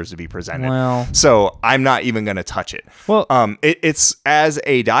it deserves to be presented. Well, so I'm not even going to touch it. Well, it's as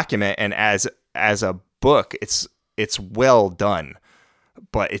a document and as a book, it's well done,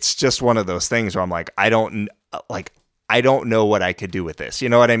 but it's just one of those things where I'm like, I don't know what I could do with this. You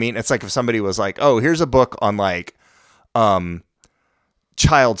know what I mean? It's like if somebody was like, oh, here's a book on like,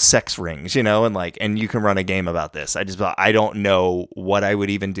 child sex rings, and you can run a game about this. I don't know what I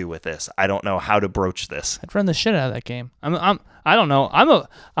would even do with this. I don't know how to broach this. I'd run the shit out of that game. I don't know.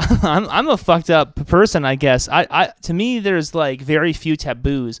 I'm a fucked up person, I guess. To me, there's like very few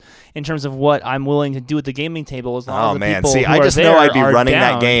taboos in terms of what I'm willing to do at the gaming table as long as the people who I just are know there I'd be are running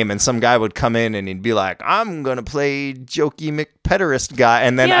down. that game, and some guy would come in and he'd be like, "I'm gonna play Jokey McPederist guy,"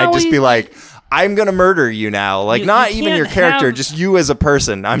 and then I'd just be like, I'm going to murder you now. Like, not even your character, just you as a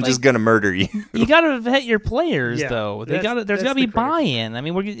person. I'm just going to murder you. You got to vet your players, though. There's got to be buy-in. I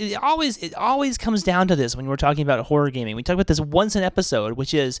mean, it always comes down to this when we're talking about horror gaming. We talk about this once an episode,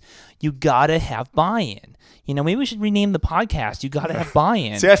 which is you got to have buy-in. Maybe we should rename the podcast. You got to have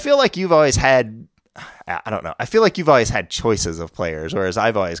buy-in. See, I feel like you've always had, I don't know. I feel like you've always had choices of players, whereas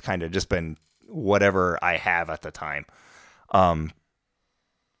I've always kind of just been whatever I have at the time.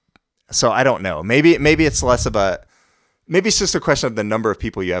 So I don't know. Maybe it's less of maybe it's just a question of the number of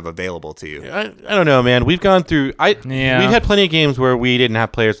people you have available to you. I don't know, man. We've gone through. We've had plenty of games where we didn't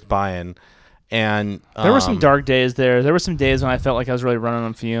have players to buy in, and there were some dark days there. There were some days when I felt like I was really running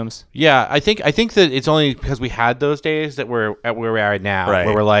on fumes. Yeah, I think that it's only because we had those days that we're at where we are now, right.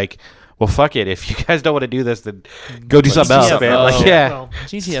 Where we're like, well, fuck it. If you guys don't want to do this, then go do something else, man. Like,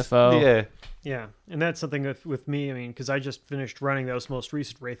 GTFO. Yeah. Yeah, and that's something with me. I mean, because I just finished running that most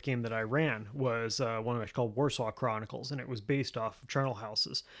recent Wraith game that I ran was one that's called Warsaw Chronicles, and it was based off of Charnel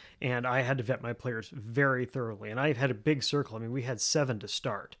Houses. And I had to vet my players very thoroughly, and I had a big circle. I mean, we had 7 to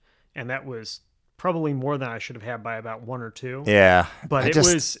start, and that was probably more than I should have had by about 1 or 2. Yeah, but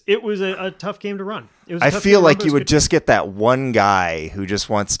it was a tough game to run. I feel like you would just get that one guy who just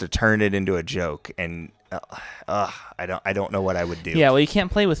wants to turn it into a joke, and I don't know what I would do. Yeah, well, you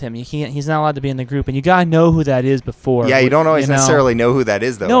can't play with him. You can't. He's not allowed to be in the group, and you gotta know who that is before. Yeah, you don't always necessarily know who that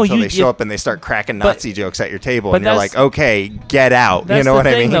is though until they show up and they start cracking Nazi jokes at your table, and you're like, okay, get out. You know what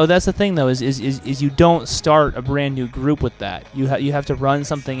I mean? That's the thing, though, is you don't start a brand new group with that. You have to run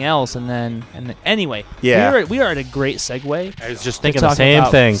something else, and then anyway. Yeah, we are at a great segue. I was just thinking the same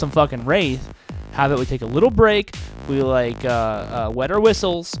thing. Some fucking Wraith. How about we take a little break? We wet our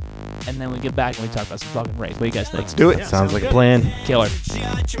whistles, and then we get back and we talk about some fucking Wraith. What do you guys think? Let's do it. Yeah, sounds like a plan. Killer.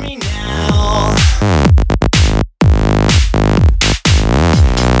 Judge me now.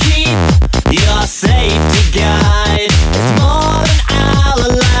 Keep your safety guide. It's more than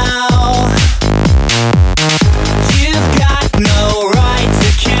I'll allow. You've got no right to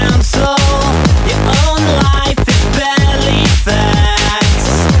counsel. Your own life is barely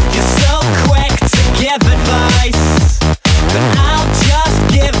facts. You're so quick to give advice, but I'll just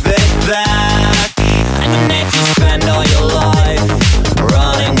give it back. And if you spend all your life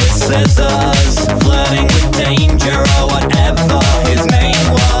running with scissors, flirting with danger or whatever his name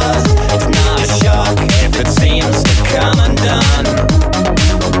was, it's not a shock if it seems to come undone.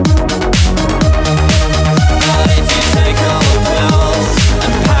 But if you take all the pills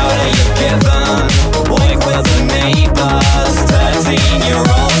and powder you're given, wake with the neighbor's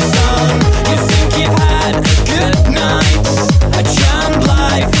 13-year-old son, you think you've had a good night, a charmed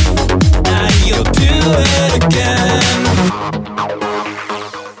life, and you'll do it again.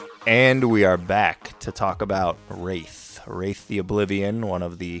 And we are back to talk about Wraith the Oblivion, one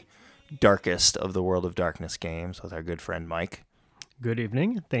of the darkest of the World of Darkness games, with our good friend Mike. Good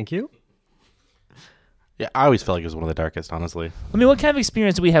evening. Thank you. Yeah, I always felt like it was one of the darkest, honestly. I mean, what kind of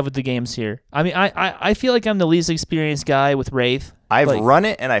experience do we have with the games here? I mean, I feel like I'm the least experienced guy with Wraith. I've Like- run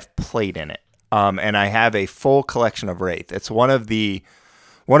it and I've played in it. And I have a full collection of Wraith. It's one of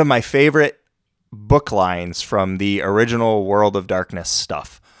my favorite book lines from the original World of Darkness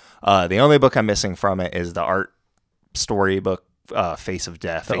stuff. The only book I'm missing from it is the art story book, Face of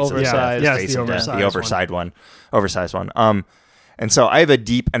Death. The Face of oversized. Death, Yes, Face the of Death, the oversized oversized one. And so I have a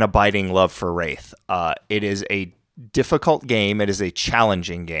deep and abiding love for Wraith. It is a difficult game. It is a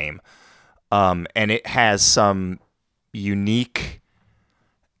challenging game. And it has some unique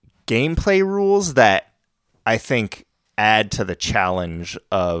gameplay rules that I think add to the challenge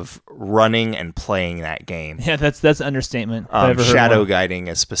of running and playing that game. Yeah, that's an understatement. if I've ever heard Shadow one. guiding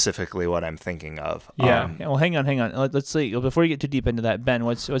is specifically what I'm thinking of. Yeah. Well, hang on. Let's see. Before you get too deep into that, Ben,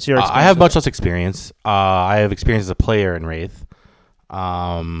 what's your experience? I have with much it? less experience. I have experience as a player in Wraith.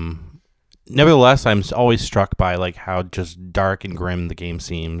 Nevertheless, I'm always struck by like how just dark and grim the game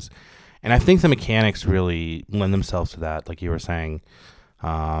seems, and I think the mechanics really lend themselves to that, like you were saying.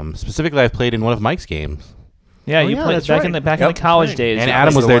 Specifically, I've played in one of Mike's games, Yeah, Oh, you yeah, played that's back right. in the Yep. college Right. days. and yeah.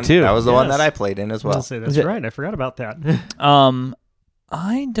 Adam was the there one- too. That was the one Yes. that I played in as I'll well. say that's Is it- right. I forgot about that.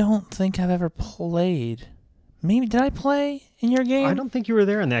 I don't think I've ever played. Maybe did I play in your game? I don't think you were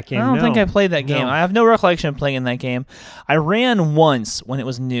there in that game. I don't think no. I played that game. No. I have no recollection of playing in that game. I ran once when it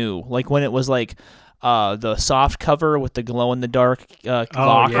was new, like when it was like the soft cover with the glow in the dark lock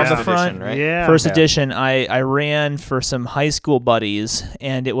on yeah. the First front. edition, right? Yeah. First Yeah. edition, I ran for some high school buddies,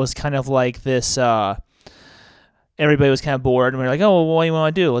 and it was kind of like this. Everybody was kind of bored, and we were like, "Oh, well, what do you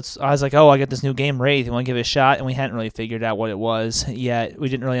want to do?" I was like, "Oh, I got this new game, Wraith. You want to give it a shot?" And we hadn't really figured out what it was yet. We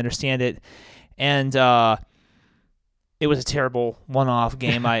didn't really understand it, and it was a terrible one-off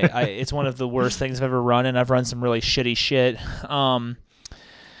game. It's one of the worst things I've ever run, and I've run some really shitty shit.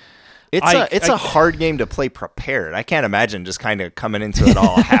 It's a hard game to play prepared. I can't imagine just kind of coming into it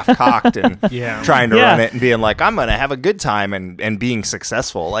all half-cocked and Yeah. trying to Yeah. run it and being like, I'm going to have a good time and being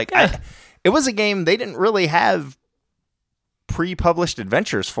successful. Like, it was a game they didn't really have pre-published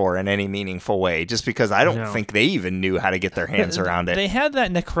adventures for in any meaningful way, just because I don't No. think they even knew how to get their hands around it. They had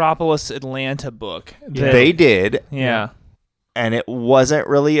that Necropolis Atlanta book. Yeah. They did, Yeah. and it wasn't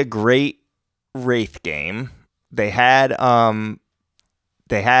really a great Wraith game. They had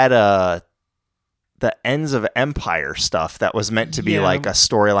the Ends of Empire stuff that was meant to be Yeah. like a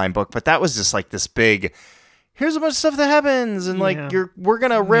storyline book, but that was just like this big, here's a bunch of stuff that happens, and like Yeah. we're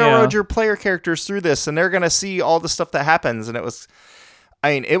gonna railroad Yeah. your player characters through this, and they're gonna see all the stuff that happens. And it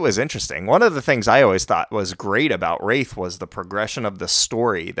was interesting. One of the things I always thought was great about Wraith was the progression of the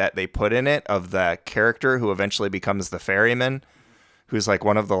story that they put in it, of the character who eventually becomes the ferryman, who's like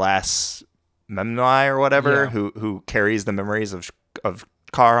one of the last Memnoi or whatever, Yeah. who carries the memories of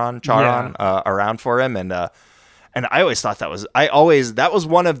Charon around for him, and I always thought that was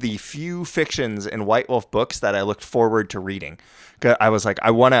one of the few fictions in White Wolf books that I looked forward to reading. 'Cause I was like,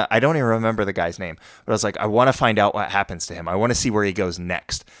 I don't even remember the guy's name, but I was like, I want to find out what happens to him. I want to see where he goes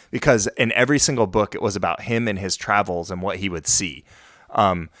next, because in every single book it was about him and his travels and what he would see.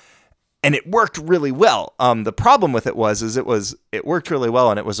 And it worked really well. The problem with it it worked really well,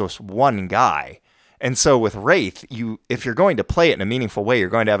 and it was just one guy. And so with Wraith, if you're going to play it in a meaningful way, you're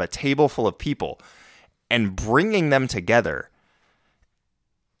going to have a table full of people, and bringing them together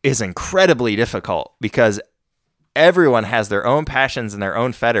is incredibly difficult because everyone has their own passions and their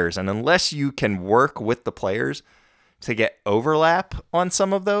own fetters. And unless you can work with the players to get overlap on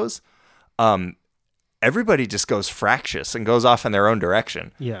some of those, everybody just goes fractious and goes off in their own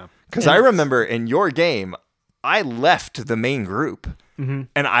direction. Yeah. Because I remember in your game, I left the main group Mm-hmm.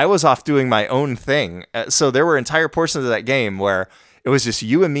 and I was off doing my own thing. So there were entire portions of that game where it was just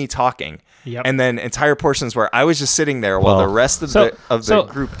you and me talking. Yep. And then entire portions where I was just sitting there while Well, the rest of so- the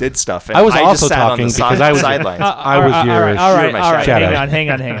group did stuff. And I was just also sat on talking the because I was- sidelines. I was all your- right, all you were right, my all right. shadow. Hang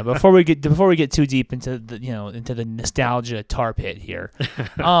on. Before we get too deep into the nostalgia tar pit here,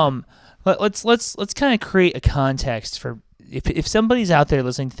 let's kind of create a context for if somebody's out there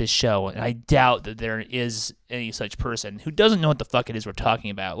listening to this show, and I doubt that there is any such person who doesn't know what the fuck it is we're talking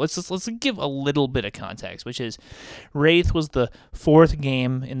about. Let's give a little bit of context, which is Wraith was the fourth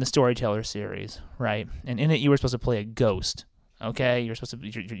game in the Storyteller series, right? And in it, you were supposed to play a ghost. Okay, you're supposed to be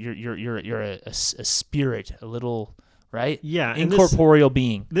you're a spirit, a little right. Yeah, and this- incorporeal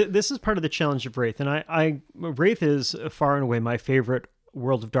being. This is part of the challenge of Wraith, and Wraith is far and away my favorite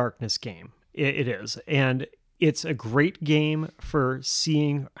World of Darkness game. It is, and It's a great game for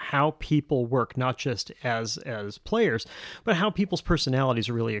seeing how people work, not just as players, but how people's personalities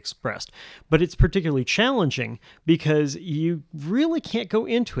are really expressed. But it's particularly challenging because you really can't go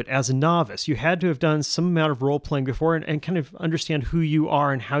into it as a novice. You had to have done some amount of role-playing before and kind of understand who you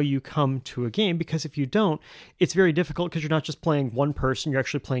are and how you come to a game, because if you don't, it's very difficult because you're not just playing one person, you're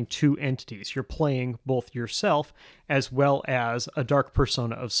actually playing two entities. You're playing both yourself as well as a dark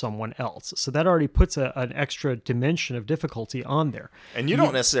persona of someone else. So that already puts an extra dimension of difficulty on there. And you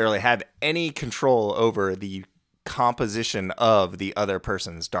don't necessarily have any control over the composition of the other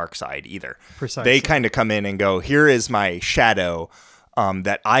person's dark side either. Precisely. They kind of come in and go, here is my shadow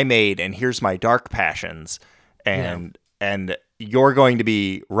that I made, and here's my dark passions, and you're going to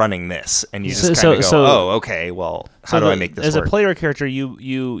be running this, and you just kind of go, oh, okay, well, how do I make this as work? As a player character,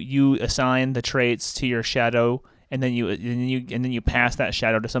 you assign the traits to your shadow, and then you pass that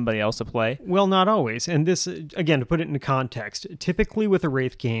shadow to somebody else to play? Well, not always. And this, again, to put it into context, typically with a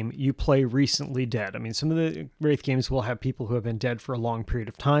Wraith game, you play recently dead. I mean, some of the Wraith games will have people who have been dead for a long period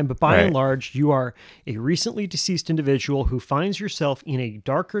of time, but by and large, you are a recently deceased individual who finds yourself in a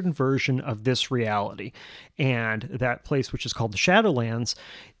darkened version of this reality. And that place, which is called the Shadowlands,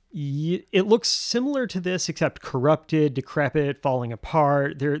 it looks similar to this, except corrupted, decrepit, falling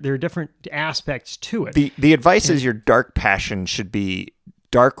apart. There are different aspects to it. The advice is your dark passion should be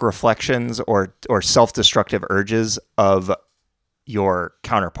dark reflections or self-destructive urges of your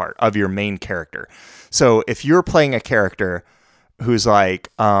counterpart, of your main character. So if you're playing a character who's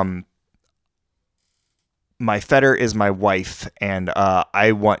like, my fetter is my wife, and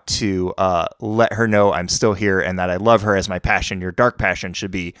I want to let her know I'm still here and that I love her as my passion. Your dark passion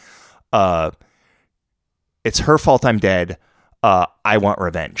should be, it's her fault I'm dead. I want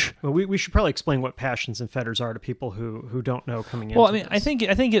revenge. Well, we should probably explain what passions and fetters are to people who don't know coming in. Well, I mean, I think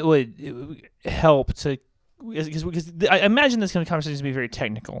it would help to, because I imagine this kind of conversation is going to be very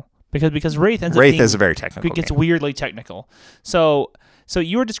technical, because Wraith is a very technical It gets game. weirdly technical. So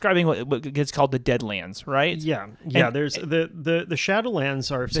you were describing what gets called the Deadlands, right? Yeah. There's the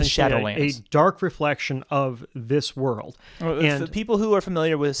Shadowlands are essentially Shadowlands. a dark reflection of this world. And people who are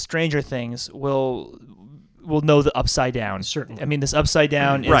familiar with Stranger Things will know the Upside Down. Certainly. I mean, this Upside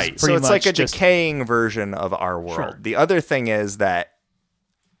Down is Right. pretty So it's much like a just decaying version of our world. Sure. The other thing is that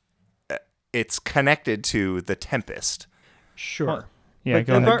it's connected to the Tempest. Sure. Yeah, But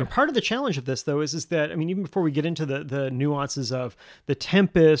go ahead. part of the challenge of this, though, is that, I mean, even before we get into the nuances of the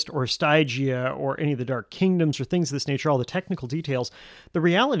Tempest or Stygia or any of the Dark Kingdoms or things of this nature, all the technical details, the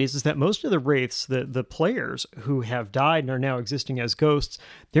reality is that most of the Wraiths, the players who have died and are now existing as ghosts,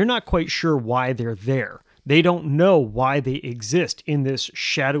 they're not quite sure why they're there. They don't know why they exist in this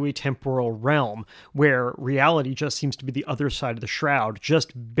shadowy temporal realm where reality just seems to be the other side of the shroud,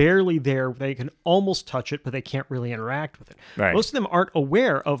 just barely there. They can almost touch it, but they can't really interact with it. Right. Most of them aren't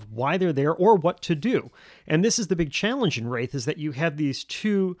aware of why they're there or what to do. And this is the big challenge in Wraith, is that you have these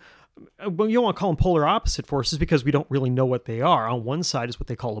two, well, you don't want to call them polar opposite forces because we don't really know what they are. On one side is what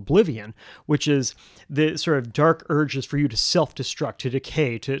they call oblivion, which is the sort of dark urges for you to self-destruct, to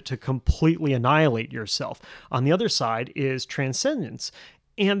decay, to completely annihilate yourself. On the other side is transcendence.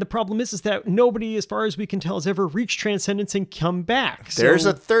 And the problem is that nobody, as far as we can tell, has ever reached transcendence and come back. So There's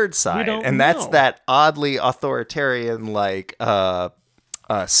a third side, and that's know. that oddly authoritarian, like,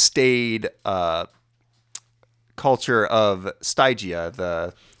 staid culture of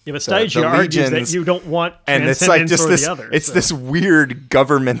Stygia, Yeah, but Stygia argues that legions, you don't want and it's like transcendence just or this. the other. It's so. this weird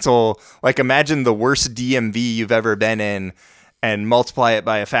governmental. Like, imagine the worst DMV you've ever been in, and multiply it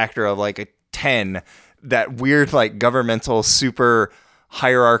by a factor of like a 10. That weird, like, governmental, super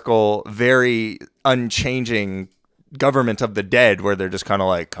hierarchical, very unchanging government of the dead, where they're just kind of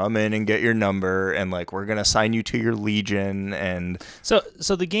like, come in and get your number, and like, we're gonna assign you to your legion. And so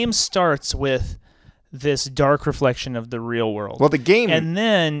the game starts with this dark reflection of the real world. well, the game and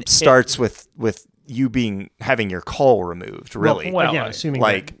then starts with you having your call removed. Really, well, Again, assuming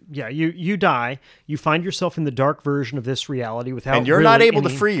like- you die, you find yourself in the dark version of this reality without and you're really not able to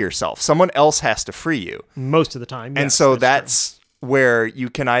any- free yourself. Someone else has to free you. most of the time. And yes, so true. that's where you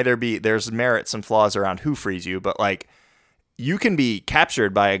can either be, there's merits and flaws around who frees you, but like, you can be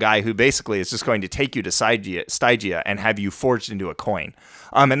captured by a guy who basically is just going to take you to Stygia and have you forged into a coin.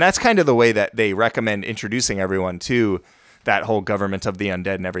 And that's kind of the way that they recommend introducing everyone to that whole government of the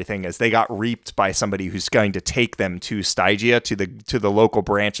undead and everything, is they got reaped by somebody who's going to take them to Stygia, to the local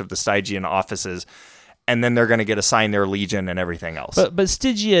branch of the Stygian offices, and then they're going to get assigned their legion and everything else. But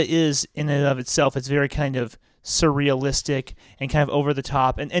Stygia is, in and of itself, it's very kind of surrealistic and kind of over the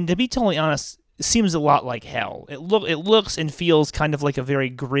top. And to be totally honest, seems a lot like hell. It looks and feels kind of like a very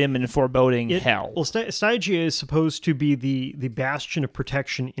grim and foreboding hell. Well, Stygia is supposed to be the bastion of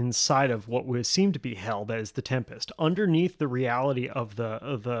protection inside of what would seem to be hell, that is the Tempest. Underneath the reality of the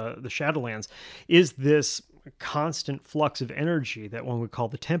Shadowlands is this constant flux of energy that one would call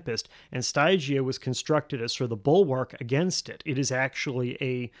the Tempest, and Stygia was constructed as sort of the bulwark against it. It is actually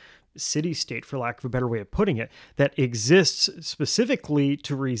a city-state, for lack of a better way of putting it, that exists specifically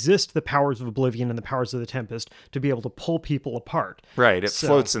to resist the powers of Oblivion and the powers of the Tempest, to be able to pull people apart. Right. It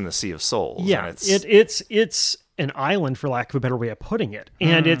floats in the Sea of Souls. Yeah, and it's an island, for lack of a better way of putting it.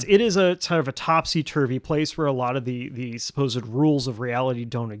 And it is a kind of a topsy-turvy place where a lot of the supposed rules of reality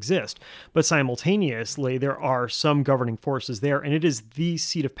don't exist. But simultaneously, there are some governing forces there, and it is the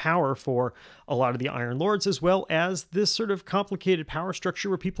seat of power for a lot of the Iron Lords, as well as this sort of complicated power structure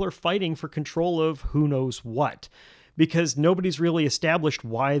where people are fighting for control of who knows what. Because nobody's really established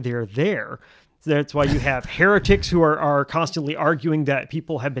why they're there. That's why you have heretics who are constantly arguing that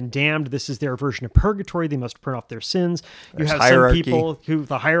people have been damned. This is their version of purgatory. They must burn off their sins. There's you have hierarchy. some people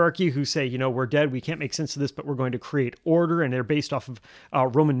the hierarchy who say, we're dead. We can't make sense of this, but we're going to create order. And they're based off of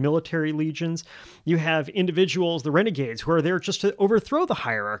Roman military legions. You have individuals, the renegades, who are there just to overthrow the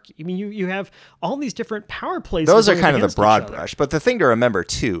hierarchy. I mean, you have all these different power plays. Those are going kind of the against each broad other. brush. But the thing to remember,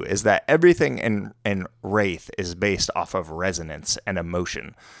 too, is that everything in Wraith is based off of resonance and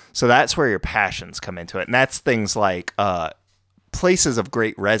emotion. So that's where your passions come into it. And that's things like places of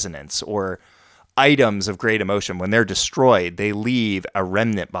great resonance or items of great emotion. When they're destroyed, they leave a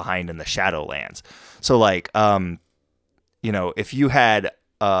remnant behind in the Shadowlands. So like, if you had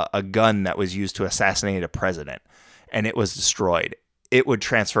a gun that was used to assassinate a president and it was destroyed, it would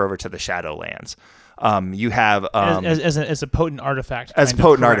transfer over to the Shadowlands. You have as a potent artifact. As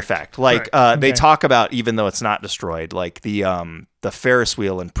potent artifact, like they Okay. talk about, even though it's not destroyed, like the Ferris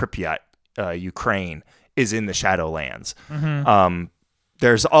wheel in Pripyat, Ukraine, is in the Shadowlands. Mm-hmm.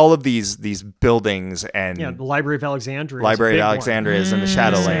 There's all of these buildings and The Library of Alexandria. Library of Alexandria is in the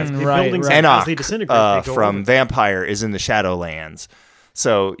Shadowlands. The Right, buildings, right. as they disintegrate, they go from over. Vampire is in the Shadowlands.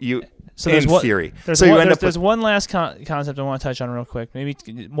 So in there's theory, There's one last concept I want to touch on real quick. Maybe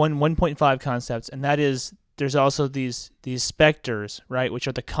 1.5 concepts, and that is there's also these specters, right, which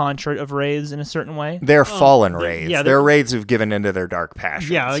are the contrary of wraiths in a certain way. they're fallen wraiths. yeah, they're wraiths who've given into their dark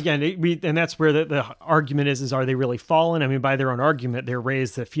passions. Yeah, again, and that's where the argument is are they really fallen? I mean, by their own argument, they're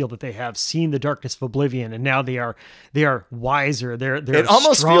raised that feel that they have seen the darkness of Oblivion, and now they are wiser. They're It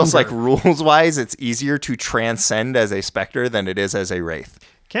almost stronger. feels like rules-wise, it's easier to transcend as a specter than it is as a wraith.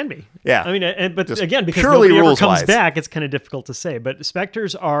 Can be. Yeah. I mean, but Just again, because purely nobody ever rules-wise. comes back, it's kind of difficult to say. But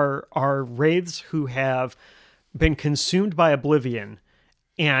specters are wraiths who have been consumed by Oblivion,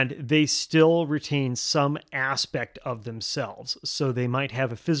 and they still retain some aspect of themselves. So they might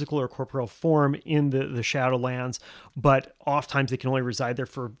have a physical or corporeal form in the Shadowlands, but oftentimes they can only reside there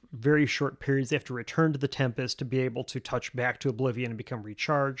for very short periods. They have to return to the Tempest to be able to touch back to Oblivion and become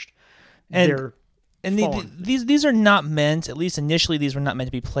recharged. And fallen. these are not meant, at least initially, these were not meant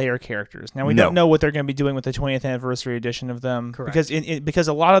to be player characters. Now, we No. don't know what they're going to be doing with the 20th anniversary edition of them. Correct. Because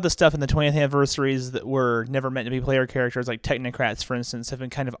a lot of the stuff in the 20th anniversaries that were never meant to be player characters, like Technocrats, for instance, have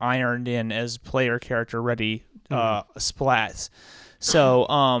been kind of ironed in as player character ready splats. So,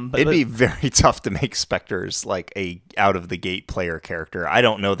 It'd be very tough to make specters like a out of the gate player character. I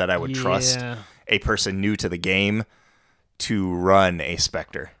don't know that I would trust Yeah. a person new to the game to run a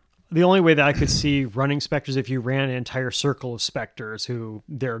specter. The only way that I could see running specters if you ran an entire circle of specters who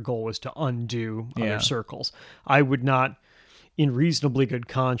their goal was to undo Yeah. other circles. I would not, in reasonably good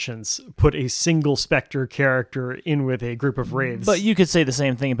conscience, put a single specter character in with a group of wraiths. but you could say the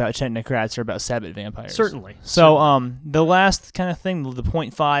same thing about Technocrats or about Sabbat vampires. Certainly. So, the last kind of thing, the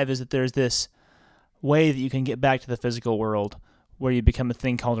 0.5, is that there's this way that you can get back to the physical world where you become a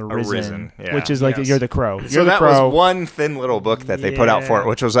thing called a risen, yeah. which is like Yes. you're the crow. You're So the that crow. was one thin little book that they put out for it, Yeah.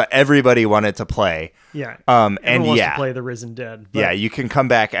 which was what everybody wanted to play. Yeah. And Everyone wants yeah. to play the Risen Dead. But Yeah, you can come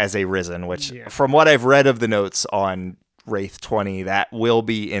back as a risen, which Yeah. from what I've read of the notes on Wraith 20, that will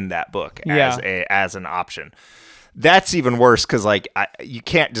be in that book as an option. That's even worse because you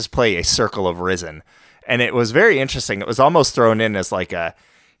can't just play a circle of risen. And it was very interesting. It was almost thrown in as like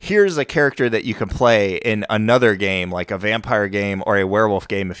here's a character that you can play in another game, like a vampire game or a werewolf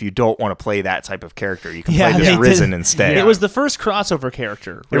game. If you don't want to play that type of character, you can play this they risen did. instead. It was the first crossover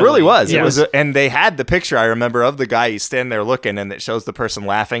character. It really was. Yeah. It was, and they had the picture I remember of the guy. He's standing there looking, and it shows the person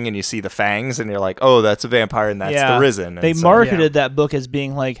laughing, and you see the fangs, and you're like, "Oh, that's a vampire, and that's the Risen." And They so- marketed that book as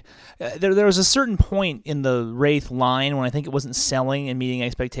being like there was a certain point in the Wraith line when I think it wasn't selling and meeting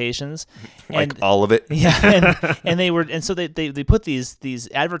expectations, like and all of it. yeah, and they were, and so they put these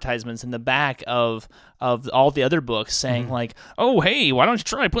advertisements in the back of all the other books saying like, oh, hey, why don't you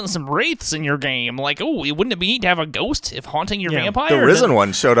try putting some wraiths in your game? Like, oh, wouldn't it be neat to have a ghost if haunting your vampire? The Risen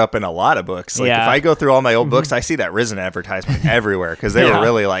one showed up in a lot of books. Like, if I go through all my old books, I see that Risen advertisement everywhere because they were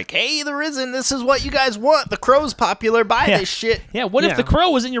really like, hey, the Risen, this is what you guys want. The Crow's popular. Buy this shit. Yeah, what if the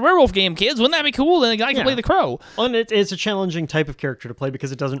Crow was in your werewolf game, kids? Wouldn't that be cool? Then a guy can play the Crow. Well, and it's a challenging type of character to play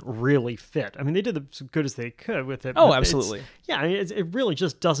because it doesn't really fit. I mean, they did as good as they could with it. Oh, absolutely. I mean, it really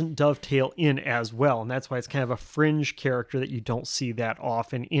just doesn't dovetail in as well, and that's why it's kind of a fringe character that you don't see that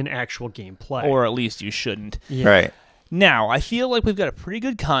often in actual gameplay. Or at least you shouldn't. Yeah. Right. Now, I feel like we've got a pretty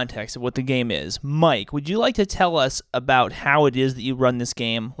good context of what the game is. Mike, would you like to tell us about how it is that you run this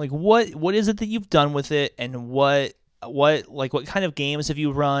game? Like, what is it that you've done with it, and what kind of games have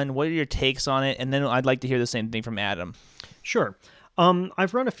you run? What are your takes on it? And then I'd like to hear the same thing from Adam. Sure.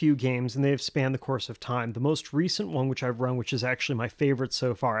 I've run a few games, and they've spanned the course of time. The most recent one, which I've run, which is actually my favorite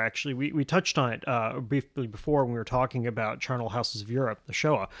so far, actually, we touched on it briefly before when we were talking about Charnel Houses of Europe, the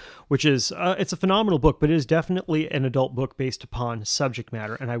Shoah, which is, it's a phenomenal book, but it is definitely an adult book based upon subject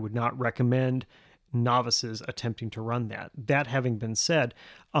matter, and I would not recommend novices attempting to run that. That having been said,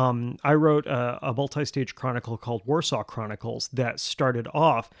 I wrote a multi-stage chronicle called Warsaw Chronicles that started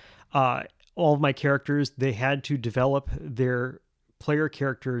off, all of my characters, they had to develop their player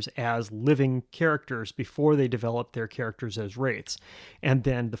characters as living characters before they developed their characters as wraiths. And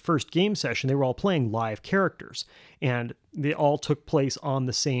then the first game session, they were all playing live characters. And they all took place on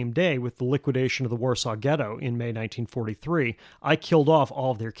the same day with the liquidation of the Warsaw Ghetto in May 1943. I killed off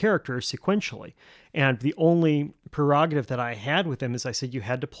all of their characters sequentially. And the only prerogative that I had with them is I said you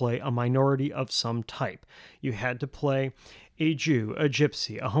had to play a minority of some type. You had to play a Jew, a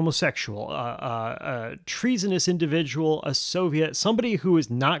gypsy, a homosexual, a treasonous individual, a Soviet, somebody who is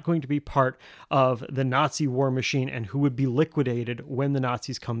not going to be part of the Nazi war machine and who would be liquidated when the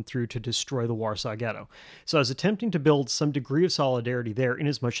Nazis come through to destroy the Warsaw Ghetto. So I was attempting to build some degree of solidarity there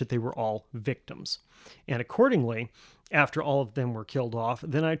inasmuch that they were all victims. And accordingly, after all of them were killed off,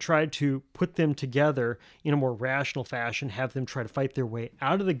 then I tried to put them together in a more rational fashion, have them try to fight their way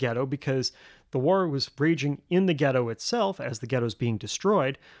out of the ghetto because the war was raging in the ghetto itself as the ghetto's being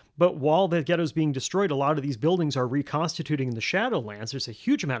destroyed. But while the ghetto's being destroyed, a lot of these buildings are reconstituting in the Shadowlands. There's a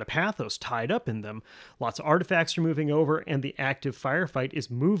huge amount of pathos tied up in them. Lots of artifacts are moving over, and the active firefight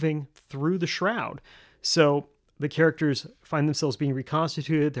is moving through the Shroud. So the characters find themselves being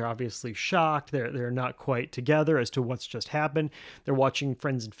reconstituted. They're obviously shocked. They're not quite together as to what's just happened. They're watching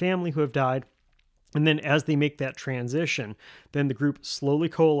friends and family who have died. And then as they make that transition, then the group slowly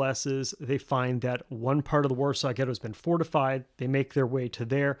coalesces. They find that one part of the Warsaw Ghetto has been fortified. They make their way to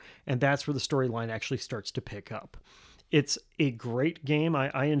there, and that's where the storyline actually starts to pick up. It's a great game.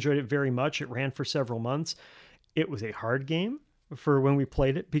 I enjoyed it very much. It ran for several months. It was a hard game for when we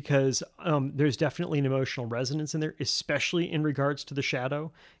played it because there's definitely an emotional resonance in there, especially in regards to the shadow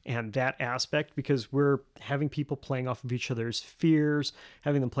and that aspect, because we're having people playing off of each other's fears,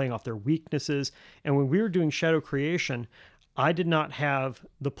 having them playing off their weaknesses. And when we were doing shadow creation, I did not have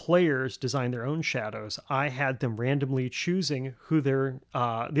the players design their own shadows. I had them randomly choosing who the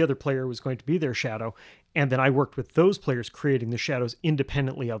other player was going to be their shadow, and then I worked with those players creating the shadows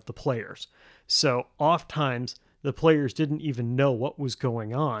independently of the players. So oftentimes the players didn't even know what was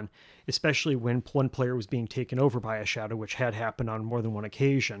going on, especially when one player was being taken over by a shadow, which had happened on more than one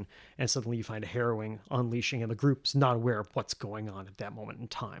occasion, and suddenly you find a harrowing unleashing, and the group's not aware of what's going on at that moment in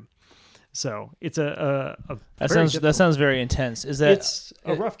time. So it's a that sounds very intense. It's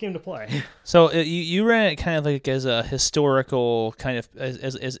a rough game to play. So you ran it kind of like as a historical kind of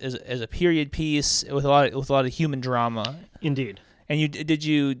as a period piece with a lot of human drama. Indeed. And did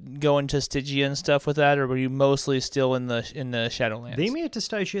you go into Stygia and stuff with that, or were you mostly still in the Shadowlands? They made it to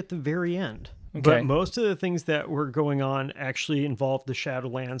Stygia at the very end. Okay. But most of the things that were going on actually involved the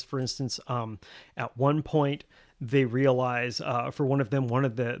Shadowlands. For instance, at one point, they realize for one of them, one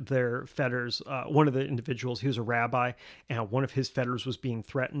of their fetters, one of the individuals, he was a rabbi, and one of his fetters was being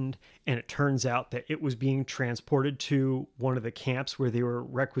threatened. And it turns out that it was being transported to one of the camps where they were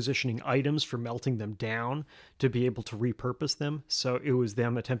requisitioning items for melting them down to be able to repurpose them. So it was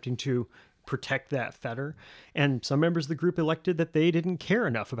them attempting to protect that fetter. And some members of the group elected that they didn't care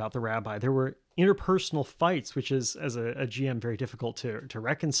enough about the rabbi. There were interpersonal fights, which is, as a GM, very difficult to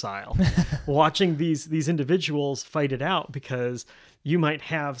reconcile. Watching these individuals fight it out, because you might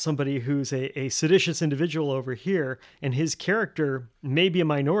have somebody who's a seditious individual over here, and his character may be a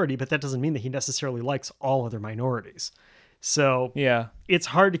minority, but that doesn't mean that he necessarily likes all other minorities. So yeah, it's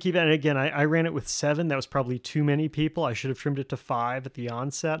hard to keep that. And again, I ran it with 7. That was probably too many people. I should have trimmed it to 5 at the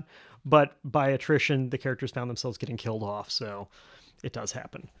onset. But by attrition, the characters found themselves getting killed off. So it does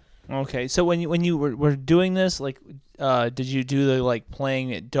happen. Okay, so when you were doing this, like, did you do the like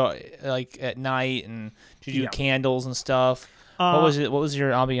playing at like at night, and did you do candles and stuff? What was it? What was your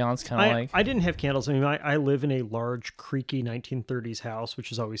ambiance kind of like? I didn't have candles. I mean, I live in a large, creaky 1930s house,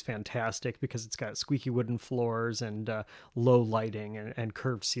 which is always fantastic because it's got squeaky wooden floors and low lighting and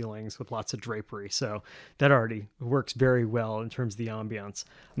curved ceilings with lots of drapery. So that already works very well in terms of the ambiance.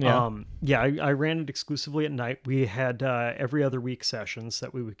 Yeah. I ran it exclusively at night. We had every other week sessions so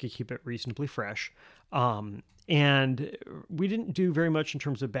that we could keep it reasonably fresh. And we didn't do very much in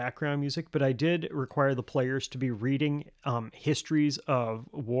terms of background music, but I did require the players to be reading histories of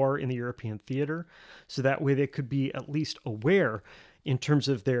war in the European theater, so that way they could be at least aware in terms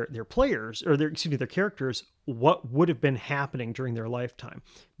of their players, or their characters, what would have been happening during their lifetime.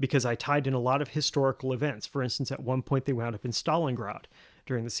 Because I tied in a lot of historical events. For instance, at one point they wound up in Stalingrad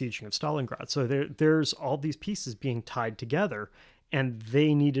during the sieging of Stalingrad. So there's all these pieces being tied together. And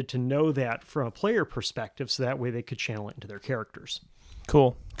they needed to know that from a player perspective, so that way they could channel it into their characters.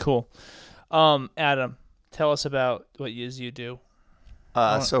 Cool. Adam, tell us about what you do.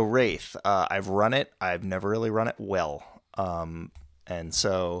 So Wraith, I've run it. I've never really run it well. And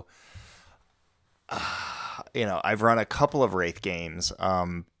so, I've run a couple of Wraith games.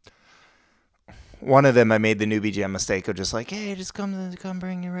 One of them, I made the newbie jam mistake of just like, hey, just come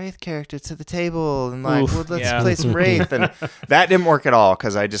bring your Wraith character to the table and like, let's play some Wraith. And that didn't work at all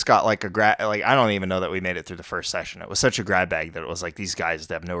because I just got like I don't even know that we made it through the first session. It was such a grab bag that it was like these guys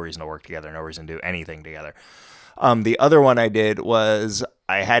that have no reason to work together, no reason to do anything together. The other one I did was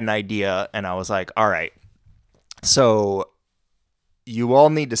I had an idea and I was like, all right, so you all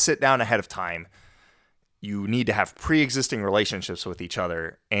need to sit down ahead of time. You need to have pre-existing relationships with each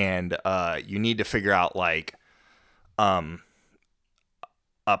other, and you need to figure out like a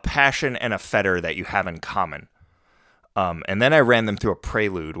passion and a fetter that you have in common. And then I ran them through a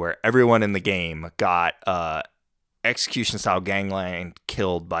prelude where everyone in the game got execution-style gangland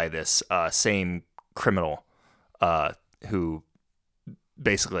killed by this same criminal who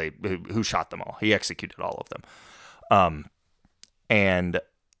basically who shot them all. He executed all of them. And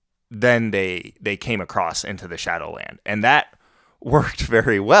then they came across into the Shadowland. And that worked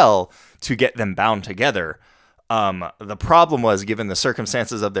very well to get them bound together. The problem was, given the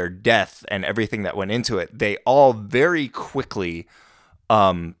circumstances of their death and everything that went into it, they all very quickly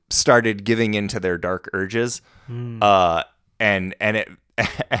started giving into their dark urges. And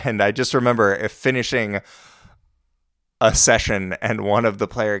I just remember finishing a session and one of the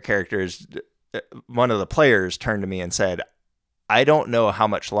players turned to me and said, I don't know how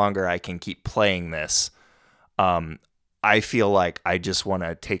much longer I can keep playing this. I feel like I just want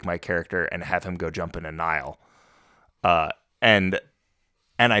to take my character and have him go jump in a Nile. And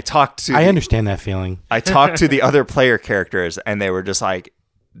I talked to... I understand that feeling. I talked to the other player characters, and they were just like,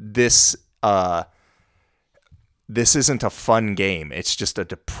 this isn't a fun game. It's just a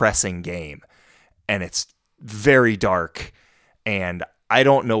depressing game. And it's very dark. And I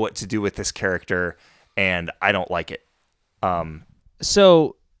don't know what to do with this character, and I don't like it.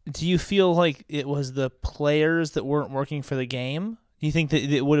 So, do you feel like it was the players that weren't working for the game? Do you think that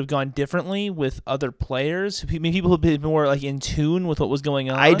it would have gone differently with other players? Maybe people have been more like in tune with what was going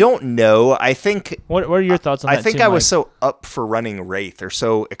on? I don't know. I think... What are your thoughts on that? I think I was so up for running Wraith, or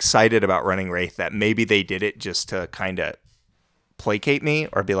so excited about running Wraith, that maybe they did it just to kind of placate me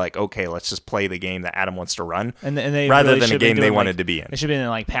or be like, okay, let's just play the game that Adam wants to run, and they rather really than a game they wanted to be in. They should have been in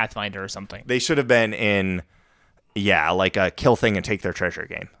like Pathfinder or something. They should have been in... Yeah, like a kill thing and take their treasure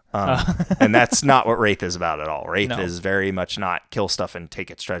game. And that's not what Wraith is about at all. Wraith is very much not kill stuff and take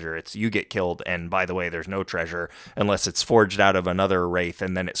its treasure. It's you get killed, and by the way, there's no treasure unless it's forged out of another Wraith,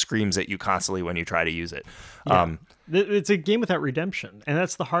 and then it screams at you constantly when you try to use it. Yeah. It's a game without redemption, and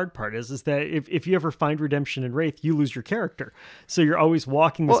that's the hard part is that if you ever find redemption in Wraith, you lose your character. So you're always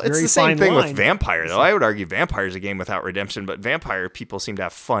walking this very fine line. It's the same thing with Vampire, though. I would argue Vampire is a game without redemption, but Vampire, people seem to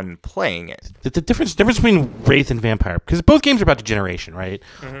have fun playing it. The difference between Wraith and Vampire, because both games are about degeneration, right?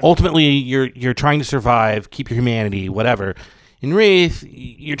 Mm-hmm. Ultimately, you're trying to survive, keep your humanity, whatever. In Wraith,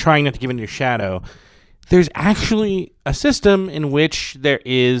 you're trying not to give in to your shadow. There's actually a system in which there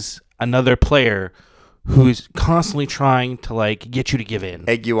is another player who's constantly trying to like get you to give in,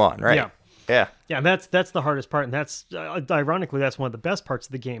 egg you on, right? Yeah. And that's the hardest part, and that's ironically that's one of the best parts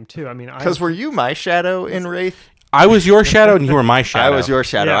of the game too. I mean, because were you my shadow in Wraith? I was your shadow, and you were my shadow. I was your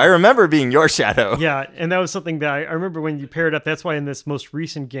shadow. Yeah. I remember being your shadow. Yeah, and that was something that I remember when you paired up. That's why in this most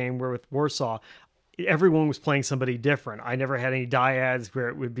recent game, where with Warsaw, everyone was playing somebody different. I never had any dyads where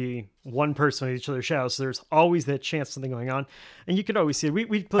it would be one person with each other's shadows. So there's always that chance something going on, and you could always see it. We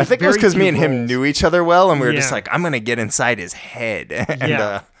played. I think it was because me and him knew each other well, and we were just Yeah. like, I'm gonna get inside his head.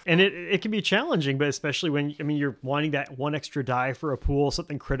 And and it can be challenging, but especially when you're wanting that one extra die for a pool,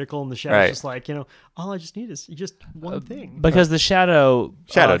 something critical in the shadow. Right. Just like all I just need is just one thing. Because the shadow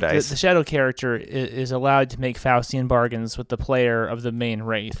dice. the shadow character is allowed to make Faustian bargains with the player of the main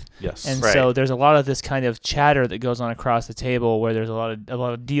wraith. Yes. And Right. so there's a lot of this kind of chatter that goes on across the table where there's a lot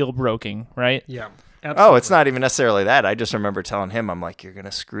of deal broking, right? Yeah. Oh, Absolutely. it's not even necessarily that. I just remember telling him, I'm like, you're going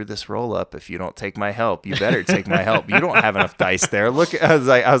to screw this roll up if you don't take my help. You better take my help. You don't have enough dice there. Look, I was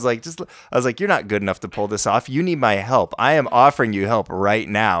like, you're not good enough to pull this off. You need my help. I am offering you help right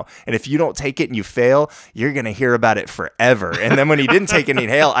now. And if you don't take it and you fail, you're going to hear about it forever. And then when he didn't take any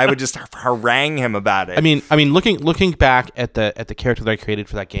hail, I would just harangue him about it. I mean, looking back at the character that I created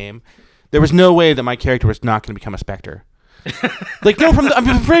for that game, there was no way that my character was not going to become a Spectre. Like no, from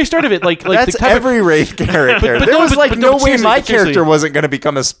the very start of it, like that's the type every Wraith character. but there no, was but- like but no no, way seriously, my seriously. character wasn't going to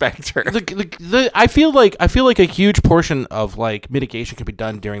become a Spectre. I feel like a huge portion of like mitigation can be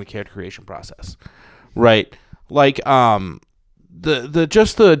done during the character creation process, right? Like just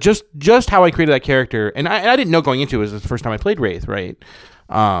how I created that character, and I didn't know going into it, was the first time I played Wraith, right?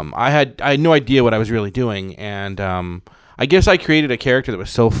 I had no idea what I was really doing, and I guess I created a character that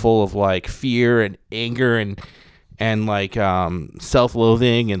was so full of like fear and anger and like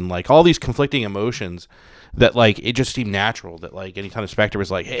self-loathing and like all these conflicting emotions that like it just seemed natural that like anytime the Spectre was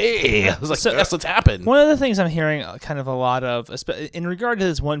like, hey, I was like, yes, let's happen. One of the things I'm hearing kind of a lot of, in regard to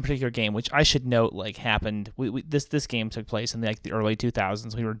this one particular game, which I should note, like happened. This game took place in the early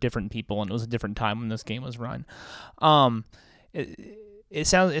 2000s. We were different people, and it was a different time when this game was run. It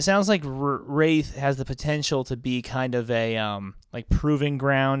sounds like Wraith has the potential to be kind of a like proving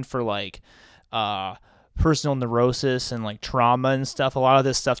ground for like personal neurosis and like trauma and stuff. A lot of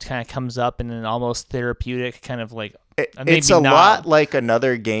this stuff kind of comes up in an almost therapeutic kind of like. It's a lot like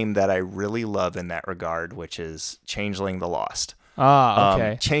another game that I really love in that regard, which is Changeling the Lost. Ah,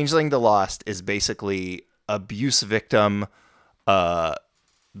 okay. Changeling the Lost is basically abuse victim. I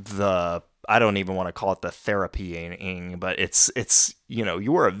don't even want to call it the therapying, but it's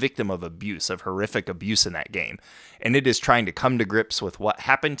you are a victim of abuse, of horrific abuse in that game, and it is trying to come to grips with what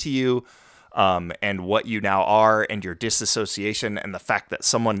happened to you, and what you now are, and your disassociation, and the fact that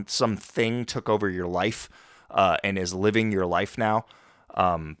something took over your life, and is living your life now,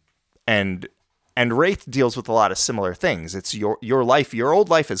 and Wraith deals with a lot of similar things. It's your life, your old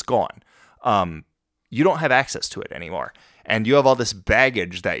life is gone. You don't have access to it anymore. And you have all this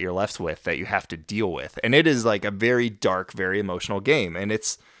baggage that you're left with that you have to deal with. And it is like a very dark, very emotional game. And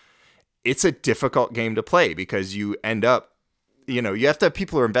it's a difficult game to play because you end up, you have to have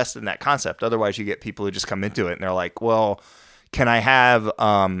people who are invested in that concept. Otherwise, you get people who just come into it and they're like, well, can I have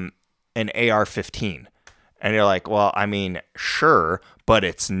an AR-15? And you're like, well, I mean, sure, but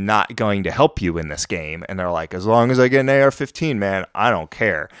it's not going to help you in this game. And they're like, as long as I get an AR-15, man, I don't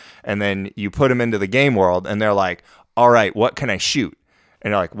care. And then you put them into the game world and they're like, all right, what can I shoot?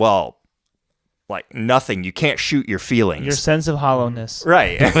 And you're like, well, like nothing. You can't shoot your feelings. Your sense of hollowness.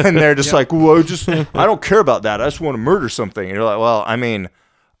 Right. And they're just like, well, I don't care about that. I just want to murder something. And you're like, well, I mean,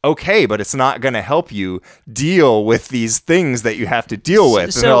 okay, but it's not going to help you deal with these things that you have to deal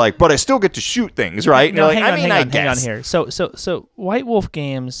with. And they're like, but I still get to shoot things, right? And No, you're like, hang on guess. here. So White Wolf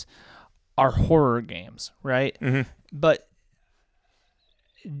games are horror games, right? Mm-hmm. But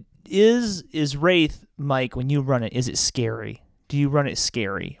is Wraith, Mike, when you run it, is it scary? Do you run it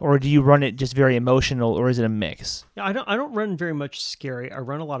scary, or do you run it just very emotional, or is it a mix? Yeah, I don't run very much scary. I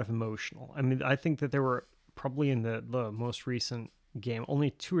run a lot of emotional. I mean, I think that there were probably in the most recent game only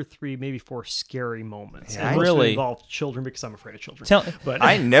 2 or 3, maybe 4 scary moments. Yeah, and most of it really involved children because I'm afraid of children. But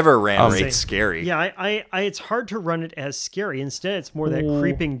I never ran Same. Wraith scary. Yeah, I it's hard to run it as scary. Instead, it's more that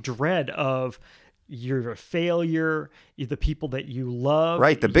creeping dread of you're a failure, the people that you love.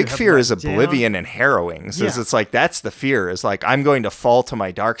 Right. The you big have fear let is down. oblivion and harrowing. So Yeah. it's like, that's the fear, is like, I'm going to fall to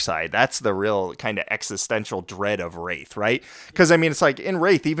my dark side. That's the real kind of existential dread of Wraith, right? Because I mean, it's like in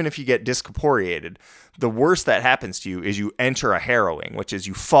Wraith, even if you get discorporeated, the worst that happens to you is you enter a harrowing, which is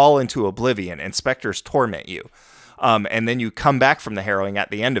you fall into oblivion and specters torment you. And then you come back from the harrowing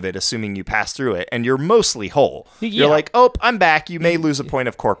at the end of it, assuming you pass through it, and you're mostly whole. Yeah. You're like, oh, I'm back. You may lose a point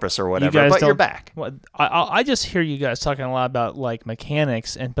of corpus or whatever, but you're back. Well, I just hear you guys talking a lot about like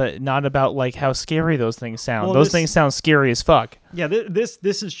mechanics, but not about like how scary those things sound. Well, those this- things sound scary as fuck. Yeah, this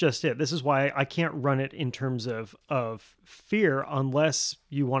is just it. This is why I can't run it in terms of fear unless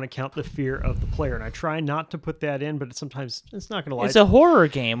you want to count the fear of the player. And I try not to put that in, but sometimes it's not going to lie. It's a horror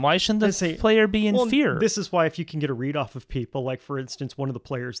game. Why shouldn't the player be in fear? This is why if you can get a read off of people, like for instance, one of the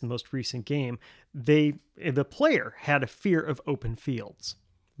players in the most recent game, the player had a fear of open fields.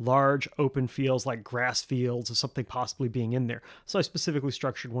 Large open fields like grass fields or something possibly being in there. So I specifically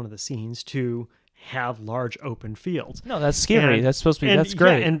structured one of the scenes to have large open fields. No, that's scary. That's supposed to be, that's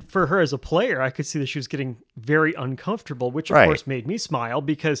great. Yeah, and for her as a player, I could see that she was getting very uncomfortable, which of course made me smile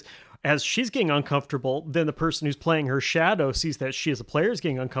because as she's getting uncomfortable, then the person who's playing her shadow sees that she as a player is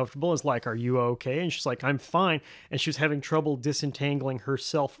getting uncomfortable, is like, are you okay? And she's like, I'm fine. And she was having trouble disentangling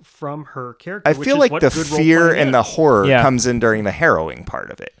herself from her character. I feel like the fear and the horror comes in during the harrowing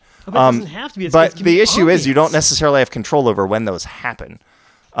part of it. But it doesn't have to be. But the issue is you don't necessarily have control over when those happen.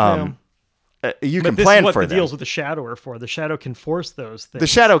 You can plan for them. This is what the deals with the shadow are for. The shadow can force those things. The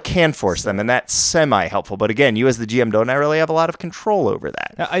shadow can force them, and that's semi-helpful. But again, you as the GM don't really have a lot of control over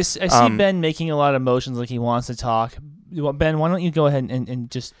that. I see Ben making a lot of motions like he wants to talk. Ben, why don't you go ahead and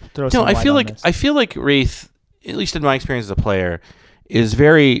just throw some light on this? I feel like Wraith, at least in my experience as a player, is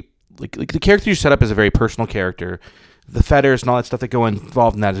very like the character you set up is a very personal character. The feathers and all that stuff that go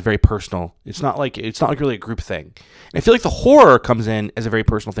involved in that is very personal. It's not like really a group thing. And I feel like the horror comes in as a very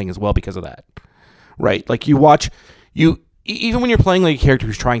personal thing as well because of that, right? Like even when you're playing like a character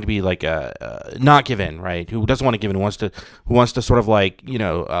who's trying to be like not give in, right? Who doesn't want to give in, who wants to sort of like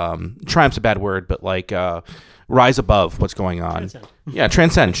triumph's a bad word, but like rise above what's going on. Transcend. Yeah,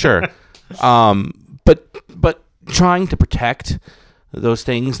 transcend, sure. But trying to protect those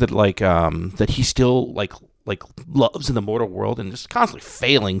things that that he still like loves in the mortal world and just constantly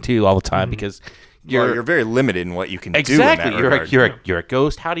failing too all the time because you're very limited in what you can do in that regard. You're a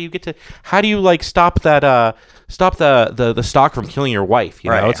ghost. How do you like stop that stop the stalk from killing your wife, you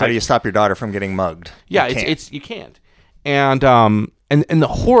know? Right. How do you stop your daughter from getting mugged? Yeah, you can't. And the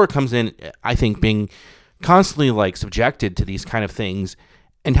horror comes in, I think, being constantly like subjected to these kind of things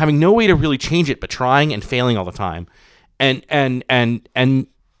and having no way to really change it but trying and failing all the time. And at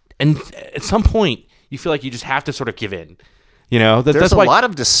some point you feel like you just have to sort of give in. You know, there's a lot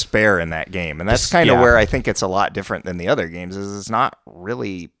of despair in that game, and that's kind of where I think it's a lot different than the other games. Is it's not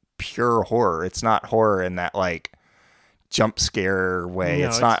really pure horror. It's not horror in that like jump scare way. No,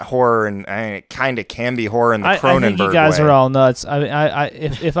 it's not horror, and it kind of can be horror in the Cronenberg way. I think you guys are all nuts.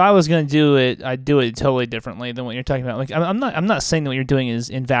 If I was going to do it, I'd do it totally differently than what you're talking about. Like I'm not saying that what you're doing is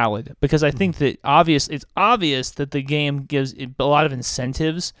invalid because I think that it's obvious that the game gives a lot of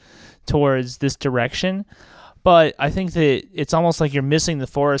incentives towards this direction. But I think that it's almost like you're missing the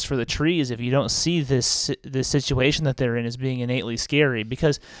forest for the trees if you don't see this situation that they're in as being innately scary.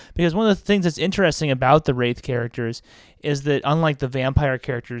 Because one of the things that's interesting about the Wraith characters is that unlike the vampire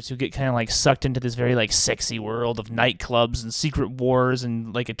characters who get kind of like sucked into this very like sexy world of nightclubs and secret wars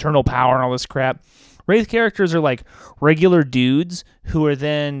and like eternal power and all this crap, Wraith characters are like regular dudes who are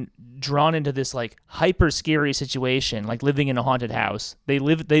then drawn into this like hyper scary situation, like living in a haunted house. They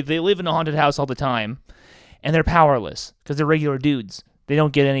live in a haunted house all the time. And they're powerless because they're regular dudes. They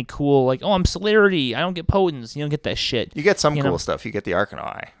don't get any cool, like, oh, I'm celerity. I don't get potence. You don't get that shit. You get some cool stuff. You get the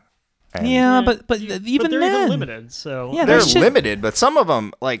Arcanine. Yeah, but even they're then, even limited. So yeah, they're limited. But some of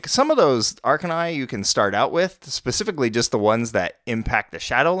them, like some of those Arcanine, you can start out with, specifically just the ones that impact the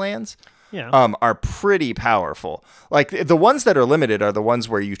Shadowlands. Yeah. Are pretty powerful. Like the ones that are limited are the ones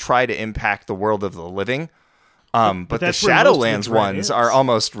where you try to impact the world of the living. But the Shadowlands ones are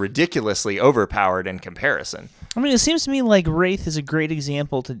almost ridiculously overpowered in comparison. I mean, it seems to me like Wraith is a great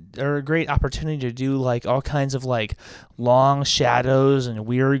example or a great opportunity to do like all kinds of like long shadows and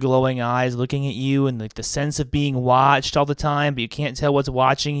weird glowing eyes looking at you and like the sense of being watched all the time, but you can't tell what's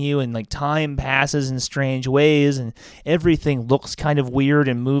watching you, and like time passes in strange ways and everything looks kind of weird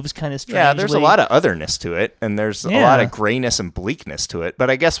and moves kind of strangely. Yeah, there's a lot of otherness to it, and there's a lot of grayness and bleakness to it. But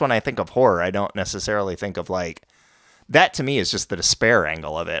I guess when I think of horror, I don't necessarily think of like that. To me is just the despair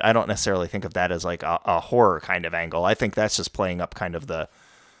angle of it. I don't necessarily think of that as like a horror kind of angle. I think that's just playing up kind of the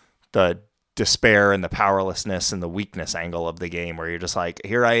despair and the powerlessness and the weakness angle of the game, where you're just like,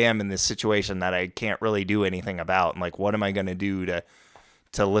 here I am in this situation that I can't really do anything about, and like, what am I going to do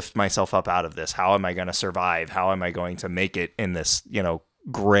to lift myself up out of this? How am I going to survive? How am I going to make it in this,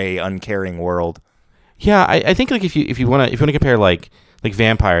 gray, uncaring world? Yeah, I think like if you want to compare like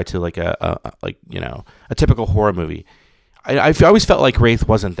Vampire to like a typical horror movie, I always felt like Wraith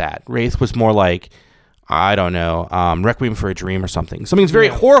wasn't that. Wraith was more like, I don't know, Requiem for a Dream or something. Something that's very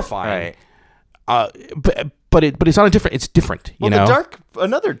horrifying. Right. But it's not it's different.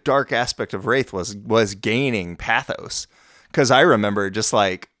 Another dark aspect of Wraith was gaining pathos, Because I remember just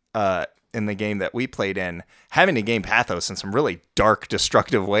like in the game that we played in, having to game pathos in some really dark,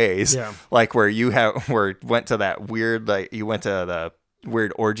 destructive ways. Yeah. Like where you went to that weird, like you went to the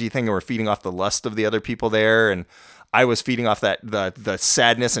weird orgy thing and were feeding off the lust of the other people there, and I was feeding off that the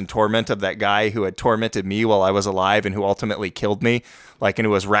sadness and torment of that guy who had tormented me while I was alive and who ultimately killed me, like, and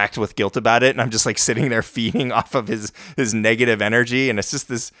who was racked with guilt about it. And I'm just like sitting there feeding off of his negative energy. And it's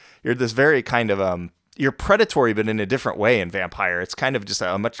just you're this very kind of, you're predatory, but in a different way in Vampire. It's kind of just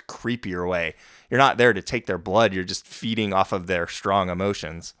a much creepier way. You're not there to take their blood. You're just feeding off of their strong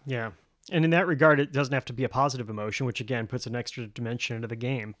emotions. Yeah. And in that regard, it doesn't have to be a positive emotion, which again puts an extra dimension into the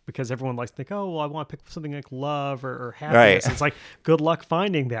game, because everyone likes to think, oh, well, I want to pick something like love or happiness. Right. It's like, good luck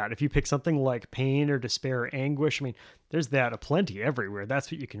finding that. If you pick something like pain or despair or anguish, I mean, there's that aplenty everywhere.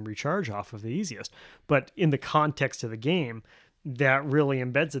 That's what you can recharge off of the easiest. But in the context of the game, that really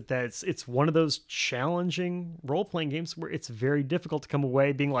embeds it, that it's one of those challenging role-playing games where it's very difficult to come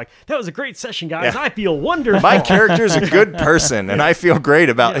away being like, that was a great session, guys. Yeah. I feel wonderful. My character's a good person, and I feel great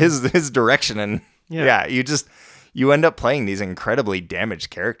about his direction. And you end up playing these incredibly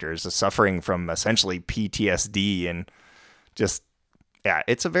damaged characters, suffering from essentially PTSD, and just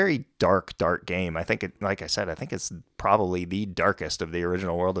it's a very dark game. I think like I said, I think it's probably the darkest of the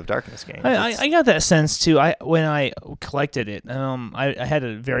original World of Darkness games. I got that sense too. When I collected it, I had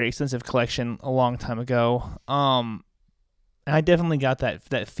a very extensive collection a long time ago. And I definitely got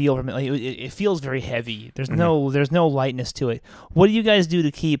that feel from it. Like, it feels very heavy. There's no lightness to it. What do you guys do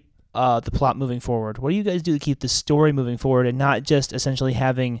to keep the plot moving forward? What do you guys do to keep the story moving forward, and not just essentially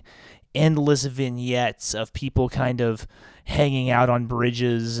having endless vignettes of people kind of hanging out on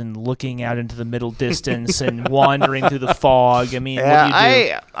bridges and looking out into the middle distance and wandering through the fog? I mean, what do you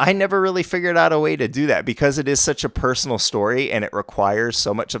do? I never really figured out a way to do that, because it is such a personal story and it requires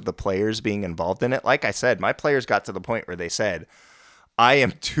so much of the players being involved in it. Like I said, my players got to the point where they said, I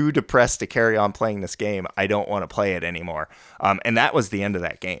am too depressed to carry on playing this game. I don't want to play it anymore. And that was the end of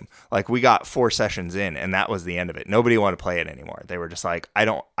that game. Like, we got 4 sessions in, and that was the end of it. Nobody wanted to play it anymore. They were just like, I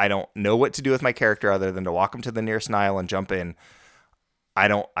don't know what to do with my character other than to walk him to the nearest Nile and jump in. I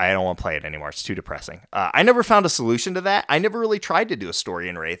don't want to play it anymore. It's too depressing. I never found a solution to that. I never really tried to do a story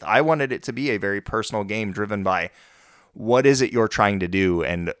in Wraith. I wanted it to be a very personal game driven by what is it you're trying to do,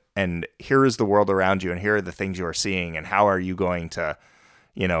 and here is the world around you, and here are the things you are seeing, and how are you going to,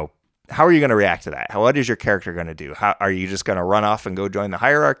 how are you going to react to that? What is your character going to do? How are you just going to run off and go join the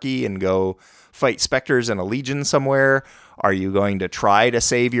hierarchy and go fight specters in a legion somewhere? Are you going to try to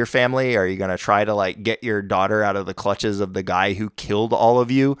save your family? Are you going to try to like get your daughter out of the clutches of the guy who killed all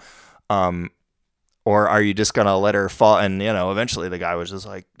of you? Or are you just going to let her fall? And, eventually the guy was just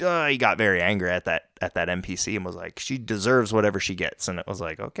like, he got very angry at that NPC and was like, she deserves whatever she gets. And it was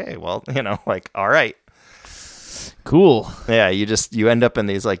like, okay, well, all right. Cool. Yeah. You end up in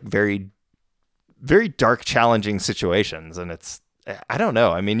these like very, very dark, challenging situations. And I don't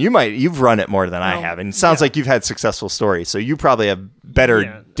know. I mean, you've run it more than I have, and it sounds like you've had successful stories, so you probably have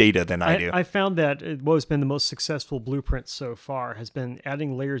better data than I do. I found that what has been the most successful blueprint so far has been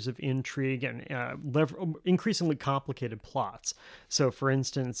adding layers of intrigue and increasingly complicated plots. So, for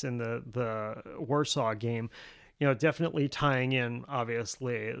instance, in the Warsaw game, definitely tying in,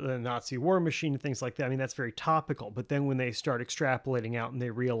 obviously, the Nazi war machine and things like that. I mean, that's very topical. But then when they start extrapolating out and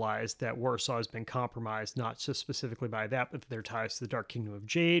they realize that Warsaw has been compromised, not just specifically by that, but their ties to the Dark Kingdom of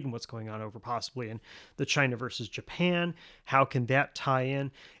Jade and what's going on over possibly in the China versus Japan, how can that tie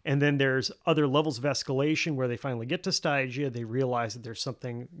in? And then there's other levels of escalation where they finally get to Stygia. They realize that there's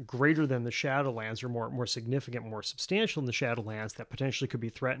something greater than the Shadowlands, or more significant, more substantial in the Shadowlands that potentially could be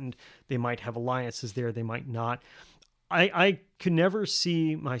threatened. They might have alliances there. They might not. I could never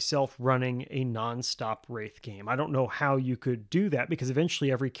see myself running a non-stop Wraith game. I don't know how you could do that, because eventually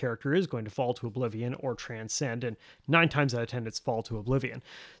every character is going to fall to oblivion or transcend, and 9 times out of 10 it's fall to oblivion.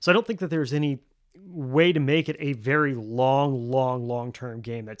 So I don't think that there's any way to make it a very long-term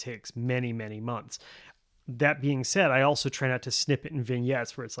game that takes many, many months. That being said, I also try not to snip it in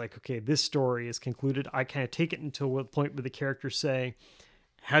vignettes where it's like, okay, this story is concluded. I kind of take it until the point where the characters say,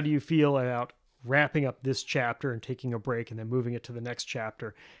 how do you feel about wrapping up this chapter and taking a break and then moving it to the next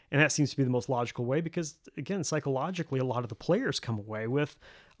chapter? And that seems to be the most logical way, because, again, psychologically, a lot of the players come away with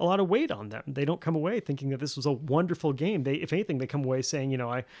a lot of weight on them. They don't come away thinking that this was a wonderful game. If anything, they come away saying,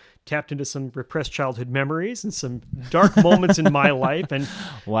 I tapped into some repressed childhood memories and some dark moments in my life, and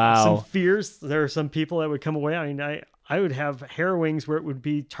some fears. There are some people that would come away. I mean, I would have harrowings where it would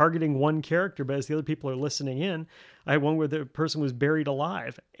be targeting one character, but as the other people are listening in, I had one where the person was buried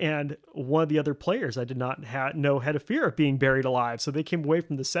alive, and one of the other players I did not know had a fear of being buried alive. So they came away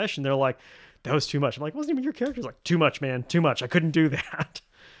from the session. They're like, that was too much. I'm like, it wasn't even your character. It's like, too much, man, too much. I couldn't do that.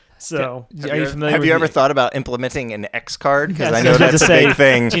 So, Are you familiar Have with you ever the- thought about implementing an X card? Because Yeah, I so know I was about that's to a say, big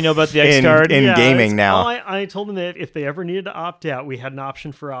thing. do you know about the X in, card? in yeah, gaming it's- now? well, I told them that if they ever needed to opt out, we had an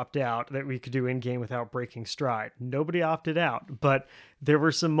option for opt out that we could do in game without breaking stride. Nobody opted out, but there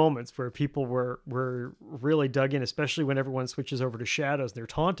were some moments where people were really dug in, especially when everyone switches over to shadows. They're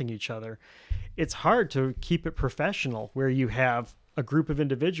taunting each other. It's hard to keep it professional where you have a group of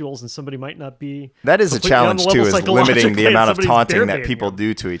individuals and somebody might not be. That is a completely on challenge the too, level is limiting the psychologically, and amount of somebody's taunting that bear-baiting people them.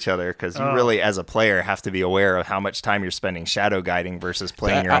 do to each other. Because you really, as a player, have to be aware of how much time you're spending shadow guiding versus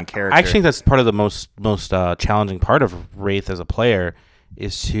playing your own character. I actually think that's part of the most challenging part of Wraith as a player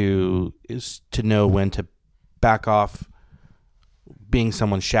is to know when to back off being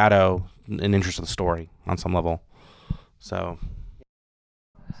someone's shadow in interest of the story on some level. So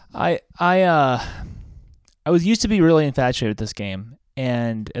I was used to be really infatuated with this game,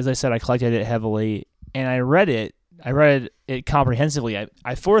 and as I said, I collected it heavily, and I read it comprehensively.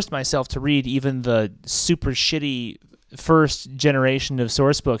 I forced myself to read even the super shitty first generation of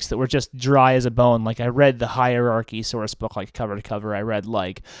source books that were just dry as a bone. Like I read the Hierarchy source book like cover to cover. I read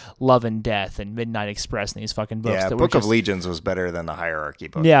like Love and Death and Midnight Express and these fucking books. yeah, that were Book of just, Legions was better than the Hierarchy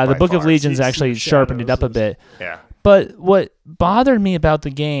book. Yeah, the by Book of far. Legions Seeds actually of sharpened it up a Shadows bit. Yeah. But what bothered me about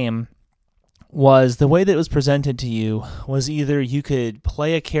the game was the way that it was presented to you was either you could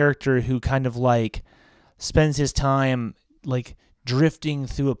play a character who kind of like spends his time like drifting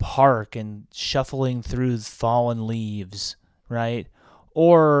through a park and shuffling through fallen leaves, right?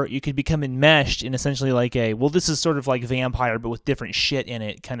 Or you could become enmeshed in essentially like this is sort of like Vampire but with different shit in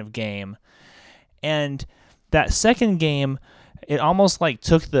it kind of game. And that second game, it almost like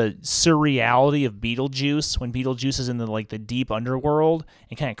took the surreality of Beetlejuice when Beetlejuice is in the deep underworld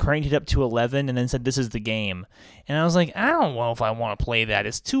and kind of cranked it up to 11 and then said, this is the game. And I was like, I don't know if I want to play that.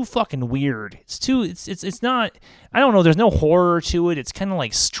 It's too fucking weird. It's not, I don't know. There's no horror to it. It's kind of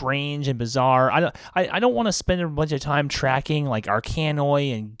like strange and bizarre. I don't want to spend a bunch of time tracking like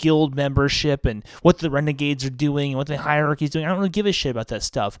Arcanoi and guild membership and what the renegades are doing and what the hierarchy is doing. I don't really give a shit about that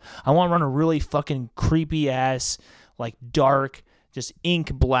stuff. I want to run a really fucking creepy ass, like dark, just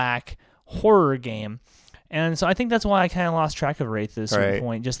ink black horror game. And so I think that's why I kind of lost track of Wraith at a certain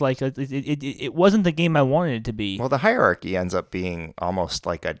point. Just like it wasn't the game I wanted it to be. Well, the Hierarchy ends up being almost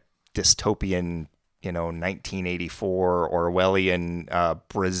like a dystopian, 1984 Orwellian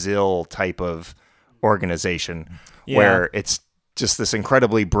Brazil type of organization where it's just this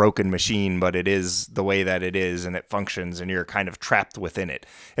incredibly broken machine, but it is the way that it is and it functions and you're kind of trapped within it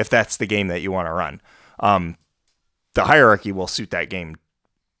if that's the game that you want to run. The Hierarchy will suit that game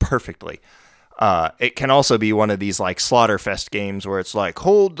perfectly. It can also be one of these like Slaughterfest games where it's like,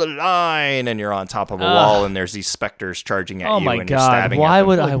 hold the line, and you're on top of a wall and there's these specters charging at Oh you my and you're god! stabbing Why at them.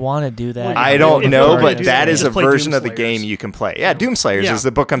 would I want to do that? I If don't you know, wanted but to do that that, is a just play version of the Doomslayers. game you can play. Yeah, Doomslayers Yeah. is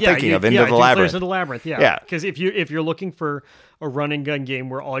the book I'm thinking of, Into the Doomslayers Labyrinth. Into the Labyrinth, Yeah. yeah. Because if you're looking for a run and gun game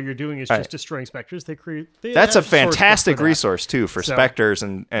where all you're doing is just destroying specters, they That's a have source books fantastic for that. resource too for So, specters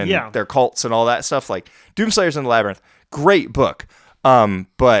and yeah. their cults and all that stuff. Like Doomslayers in the Labyrinth, great book.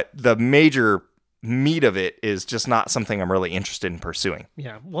 But the major meat of it is just not something I'm really interested in pursuing.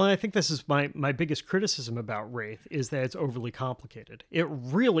 Yeah, well, I think this is my biggest criticism about Wraith is that it's overly complicated. It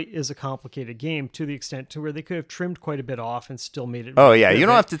really is a complicated game to the extent to where they could have trimmed quite a bit off and still made it. Oh yeah, you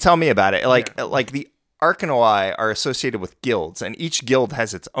don't have to tell me about it. Like the Arcanoi are associated with guilds, and each guild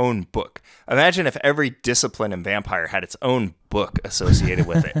has its own book. Imagine if every discipline in Vampire had its own book associated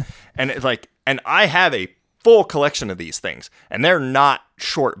with it. And I have a full collection of these things, and they're not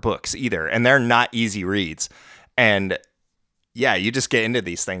short books either, and they're not easy reads. And yeah, you just get into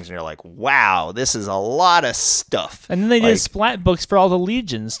these things and you're like, wow, this is a lot of stuff. And then they Like, did splat books for all the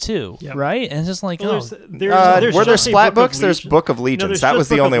legions too, Yep. right? And it's just like, Well, oh, there's were there just a splat Book of books? There's Legions. Book of No, Legions. there's That just was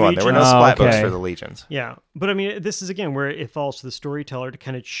the Book of only one. There were no Legions. splat books okay. for the Legions. Yeah, but I mean, this is again where it falls to the storyteller to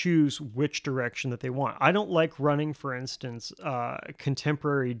kind of choose which direction that they want. I don't like running, for instance,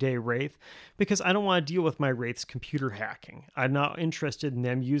 contemporary day Wraith because I don't want to deal with my Wraith's computer hacking. I'm not interested in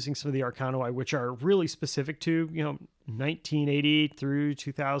them using some of the Arcanoi, which are really specific to 1980 through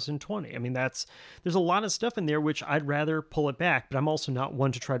 2020. I mean, there's a lot of stuff in there which I'd rather pull it back, but I'm also not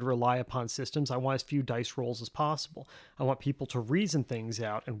one to try to rely upon systems. I want as few dice rolls as possible. I want people to reason things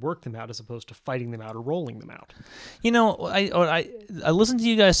out and work them out as opposed to fighting them out or rolling them out. I listen to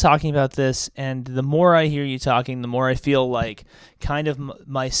you guys talking about this, and the more I hear you talking, the more I feel like kind of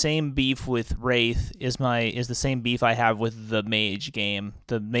my same beef with Wraith is the same beef I have with the Mage game,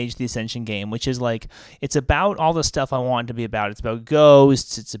 the Mage the Ascension game, which is like it's about all the stuff I want it to be about. It's about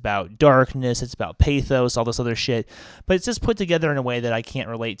ghosts, it's about darkness, it's about pathos, all this other shit, but it's just put together in a way that I can't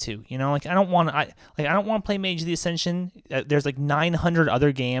relate to. Like I don't want to play Mage the Ascension. There's like 900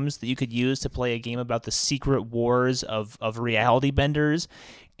 other games that you could use to play a game about the secret wars of reality benders,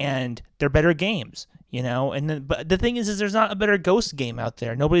 and they're better games, and then, but the thing is there's not a better Ghost game out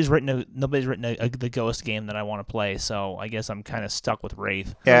there. Nobody's written the Ghost game that I want to play, so I guess I'm kind of stuck with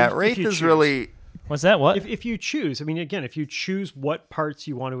Wraith. Yeah, Wraith is really... What's that? What? If you choose, if you choose what parts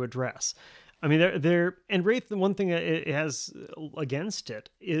you want to address, and Wraith, the one thing that it has against it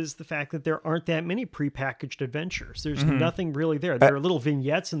is the fact that there aren't that many prepackaged adventures. There's nothing really there. There are little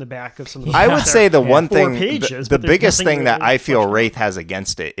vignettes in the back of some of the I would say the one thing, pages, the biggest thing really that I feel Wraith has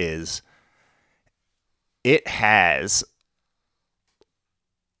against it is it has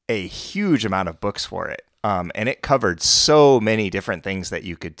a huge amount of books for it. And it covered so many different things that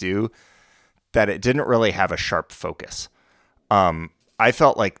you could do that it didn't really have a sharp focus. I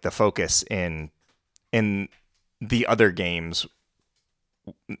felt like the focus in the other games,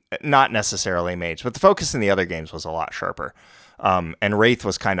 not necessarily Mage, but the focus in the other games was a lot sharper. And Wraith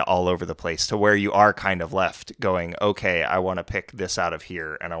was kind of all over the place to where you are kind of left going, okay, I want to pick this out of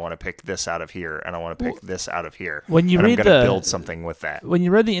here, and I want to pick this out of here, and I want to pick this out of here. When you and read I'm going to build something with that. When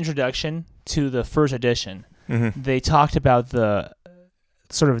you read the introduction to the first edition, they talked about the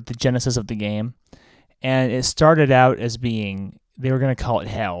sort of the genesis of the game, and it started out as being, they were going to call it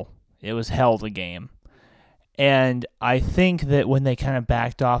Hell. It was Hell the game. And I think that when they kind of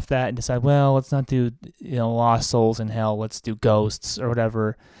backed off that and decided, well, let's not do Lost Souls in Hell, let's do Ghosts or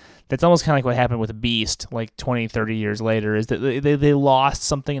whatever, that's almost kind of like what happened with Beast like 20, 30 years later, is that they lost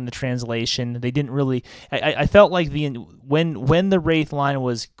something in the translation. They didn't really... I felt like when the Wraith line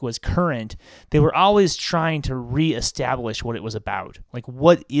was current, they were always trying to reestablish what it was about. Like,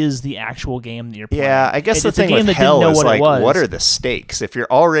 what is the actual game that you're playing? Yeah, I guess the thing with Hell is like, what are the stakes? If you're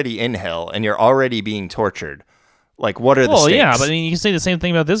already in Hell and you're already being tortured, like, what are the stakes? Well, yeah, but you can say the same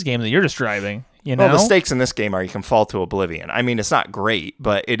thing about this game that you're describing. Well, the stakes in this game are you can fall to oblivion. It's not great,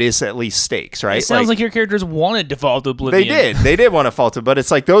 but it is at least stakes, right? It sounds like your characters wanted to fall to oblivion. They did want to fall to, but it's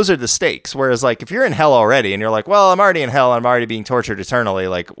like those are the stakes. Whereas like if you're in Hell already and you're like, well, I'm already in Hell, I'm already being tortured eternally,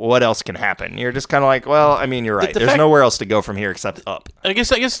 like what else can happen? You're just kind of like, well, you're right. There's nowhere else to go from here except up. I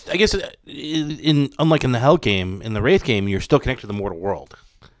guess unlike in the Hell game, in the Wraith game, you're still connected to the mortal world.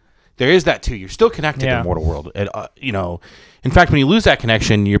 There is that too. You're still connected to the mortal world. And, in fact, when you lose that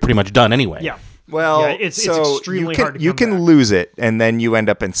connection, you're pretty much done anyway. Yeah. Well, it's extremely hard to come you can back. lose it, and then you end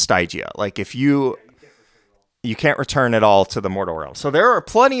up in Stygia. Like if you can't return at all to the mortal world. So there are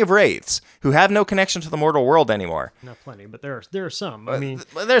plenty of Wraiths who have no connection to the mortal world anymore. Not plenty, but there are some.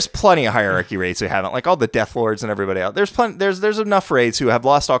 There's plenty of hierarchy Wraiths who haven't, like all the Death Lords and everybody else. There's enough Wraiths who have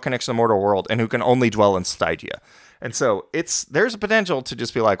lost all connection to the mortal world and who can only dwell in Stygia. And so there's a potential to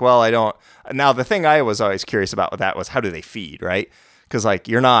just be like, well, I don't. Now the thing I was always curious about with that was how do they feed, right? Because like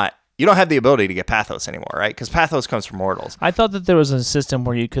you don't have the ability to get Pathos anymore, right? Because Pathos comes from mortals. I thought that there was a system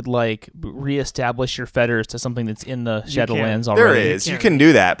where you could like reestablish your fetters to something that's in the Shadowlands already. There is. You can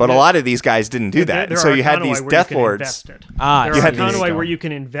do that, but a lot of these guys didn't do that. And so you had these Death Lords. There are Arcanoi where you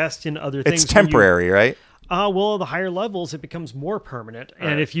can invest in other things. It's temporary, right? Well, the higher levels, it becomes more permanent.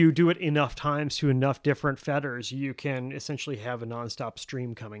 And if you do it enough times to enough different fetters, you can essentially have a nonstop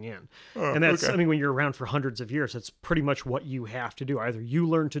stream coming in. And that's, when you're around for hundreds of years, that's pretty much what you have to do. Either you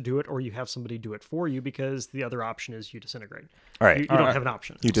learn to do it or you have somebody do it for you, because the other option is you disintegrate. All right. You don't have an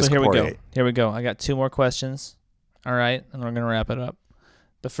option. You so here we go. I got 2 more questions. All right. And we're going to wrap it up.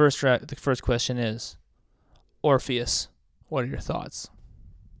 The first question is, Orpheus, what are your thoughts?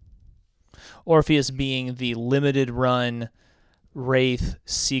 Orpheus being the limited run Wraith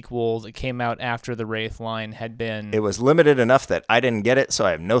sequel that came out after the Wraith line had been... It was limited enough that I didn't get it, so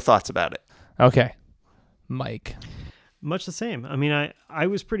I have no thoughts about it. Okay. Mike. Much the same. I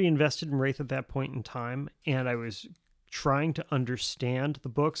was pretty invested in Wraith at that point in time, and I was trying to understand the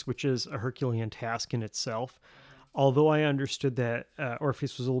books, which is a Herculean task in itself. Although I understood that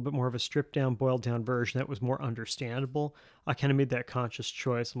Orpheus was a little bit more of a stripped-down, boiled-down version that was more understandable, I kind of made that conscious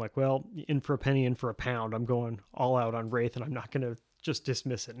choice. I'm like, well, in for a penny, in for a pound. I'm going all out on Wraith, and I'm not going to just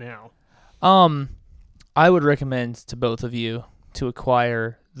dismiss it now. I would recommend to both of you to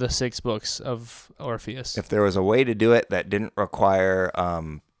acquire the 6 books of Orpheus. If there was a way to do it that didn't require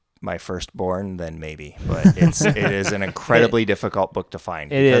my firstborn, then maybe. But it is an incredibly difficult book to find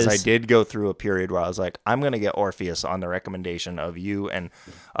because I did go through a period where I was like, I'm going to get Orpheus on the recommendation of you and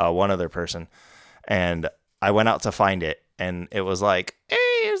one other person. And I went out to find it, and it was like, hey,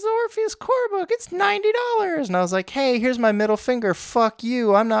 here's the Orpheus core book. It's $90. And I was like, hey, here's my middle finger. Fuck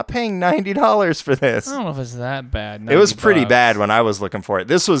you. I'm not paying $90 for this. I don't know if it's that bad. It was pretty bad when I was looking for it.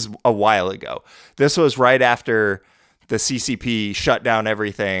 This was a while ago. This was right after the CCP shut down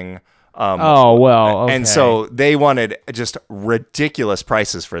everything. Okay. And so they wanted just ridiculous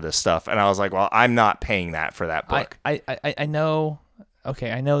prices for this stuff. And I was like, well, I'm not paying that for that book. I know.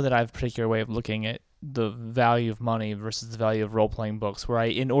 Okay, I know that I have a particular way of looking at the value of money versus the value of role-playing books, where I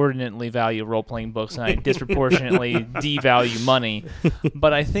inordinately value role-playing books and I disproportionately devalue money.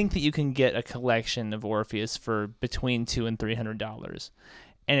 But I think that you can get a collection of Orpheus for between $200 and $300,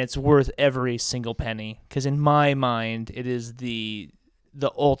 and it's worth every single penny, because in my mind, it is the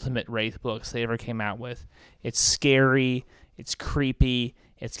ultimate Wraith books they ever came out with. It's scary, it's creepy,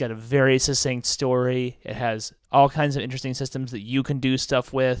 it's got a very succinct story, it has all kinds of interesting systems that you can do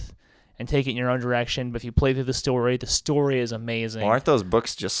stuff with and take it in your own direction. But if you play through the story is amazing. Well, aren't those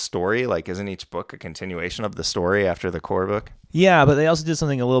books just story? Like, isn't each book a continuation of the story after the core book? Yeah, but they also did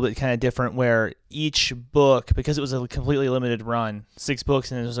something a little bit kind of different, where each book, because it was a completely limited run, 6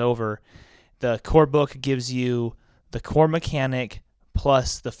 books and it was over, the core book gives you the core mechanic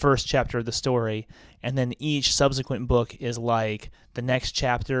plus the first chapter of the story, and then each subsequent book is like the next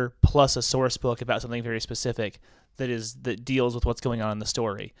chapter plus a source book about something very specific that deals with what's going on in the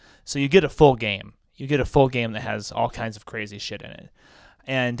story. So you get a full game. You get a full game that has all kinds of crazy shit in it,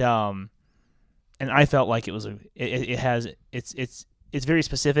 and I felt like it was it's very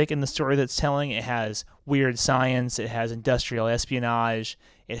specific in the story that's telling. It has weird science. It has industrial espionage.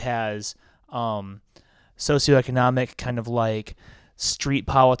 It has socioeconomic kind of like street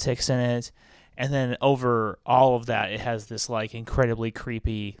politics in it. And then over all of that, it has this like incredibly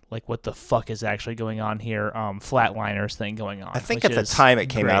creepy, like what the fuck is actually going on here, Flatliners thing going on. I think at the time it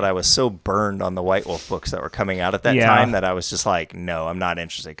came out, I was so burned on the White Wolf books that were coming out at that time that I was just like, no, I'm not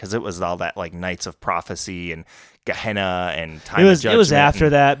interested, because it was all that like Knights of Prophecy and Gehenna and Time of Judgment. It was after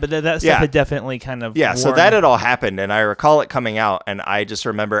that, but that stuff had definitely kind of so that had all happened, and I recall it coming out, and I just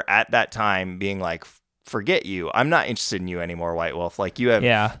remember at that time being like, forget you. I'm not interested in you anymore, White Wolf. Like, you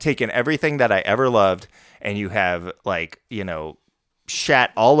have taken everything that I ever loved, and you have, like, you know,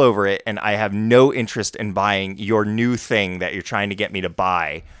 shat all over it, and I have no interest in buying your new thing that you're trying to get me to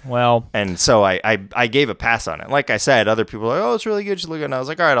buy. Well, and so I gave a pass on it. Like I said, other people were like, oh, it's really good, just look at it. And I was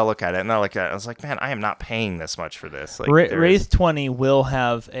like, all right, I'll look at it. And I looked at it. I was like, man, I am not paying this much for this. Like, Wraith 20 will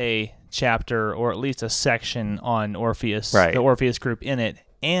have a chapter, or at least a section, on Orpheus, the Orpheus group in it,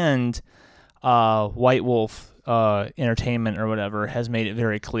 and White Wolf Entertainment or whatever has made it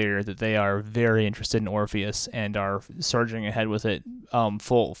very clear that they are very interested in Orpheus and are surging ahead with it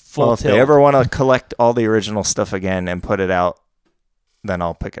full well, if tilt. they ever want to collect all the original stuff again and put it out, then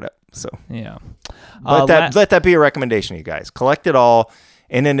I'll pick it up. So yeah, let that be a recommendation, you guys. Collect it all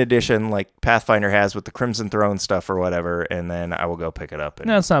in an edition like Pathfinder has with the Crimson Throne stuff or whatever, and then I will go pick it up. And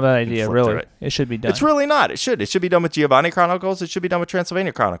no, it's not a bad idea, really. It should be done. It's really not. It should be done with Giovanni Chronicles. It should be done with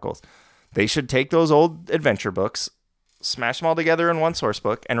Transylvania Chronicles. They should take those old adventure books, smash them all together in one source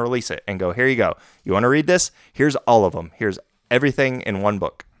book, and release it and go, here you go. You want to read this? Here's all of them. Here's everything in one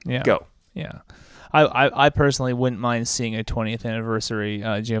book. Yeah. Go. Yeah. I personally wouldn't mind seeing a 20th anniversary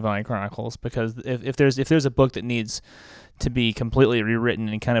Giovanni Chronicles, because if there's a book that needs to be completely rewritten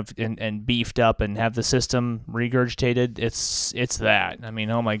and kind of and beefed up and have the system regurgitated, it's that. I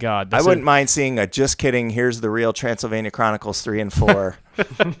mean, oh my God. I wouldn't mind seeing a just kidding, here's the real Transylvania Chronicles 3 and 4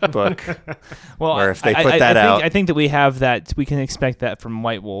 book. Well, or if they put that out. I think that we have that. We can expect that from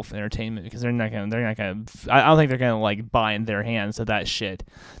White Wolf Entertainment, because they're not gonna. I don't think they're gonna like bind their hands to that shit.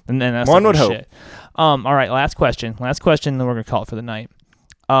 And then that's one would hope. Shit. All right, last question. Then we're gonna call it for the night.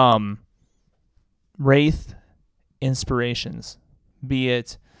 Wraith inspirations, be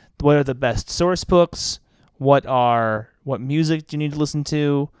it what are the best source books, what music do you need to listen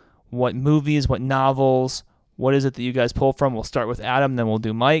to, what movies, what novels, what is it that you guys pull from? We'll start with Adam, then we'll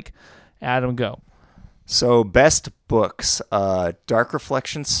do Mike. Adam, go. So best books, Dark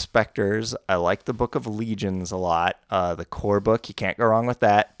Reflections, Spectres. I like the Book of Legions a lot. The core book, you can't go wrong with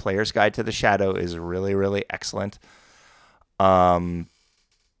that. Player's Guide to the Shadow is really, really excellent.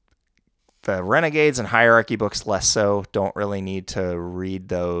 The Renegades and Hierarchy books, less so. Don't really need to read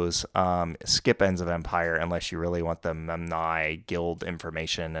those. Skip Ends of Empire unless you really want the Memnai Guild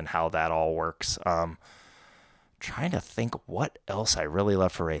information and how that all works. Trying to think what else I really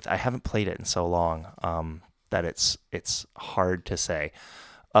love for Wraith. I haven't played it in so long that it's hard to say.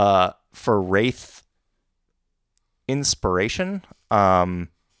 For Wraith inspiration, I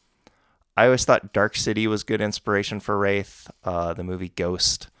always thought Dark City was good inspiration for Wraith. The movie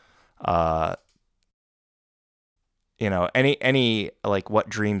Ghost. Any like What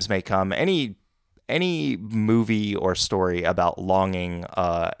Dreams May Come. Any movie or story about longing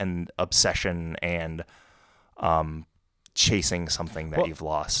and obsession and chasing something that you've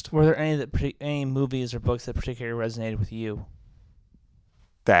lost. Were there any movies or books that particularly resonated with you?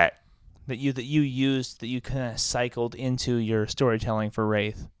 That you used, that you kind of cycled into your storytelling for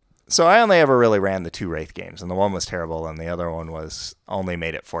Wraith? So I only ever really ran the 2 Wraith games, and the one was terrible, and the other one was only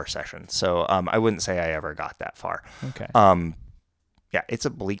made it 4 sessions. So I wouldn't say I ever got that far. Okay. Yeah, it's a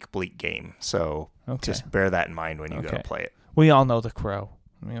bleak game. So just bear that in mind when you go to play it. We all know The Crow.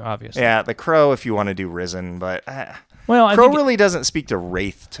 I mean, obviously. Yeah, The Crow if you want to do Risen, but Crow really doesn't speak to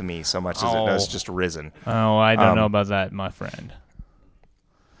Wraith to me so much as it does just Risen. Oh, I don't know about that, my friend.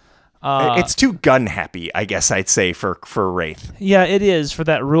 It's too gun happy, I guess I'd say, for Wraith. Yeah, it is for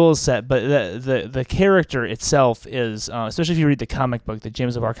that rule set, but the character itself is, especially if you read the comic book, the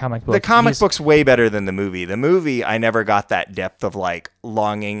James O'Barr comic book. The comic book's way better than the movie. The movie, I never got that depth of like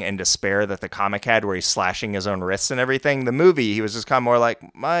longing and despair that the comic had, where he's slashing his own wrists and everything. The movie, he was just kind of more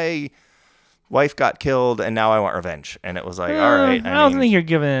like, my wife got killed and now I want revenge, and it was like, all right. I don't think you're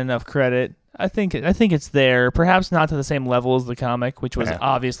giving it enough credit. I think it's there, perhaps not to the same level as the comic, which was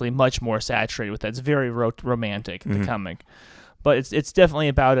obviously much more saturated with that. It's very romantic, the comic, but it's definitely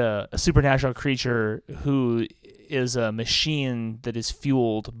about a supernatural creature who is a machine that is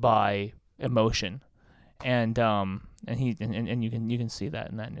fueled by emotion, and you can see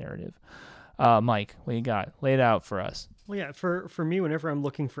that in that narrative. Mike, what you got? Lay it out for us. Well, yeah, for me, whenever I'm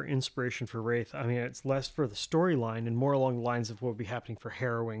looking for inspiration for Wraith, I mean, it's less for the storyline and more along the lines of what would be happening for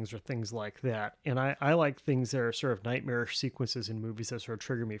Harrowings or things like that. And I like things that are sort of nightmarish sequences in movies that sort of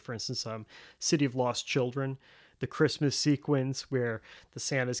trigger me. For instance, City of Lost Children, the Christmas sequence where the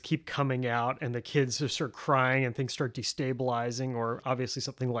Santas keep coming out and the kids are sort of crying and things start destabilizing, or obviously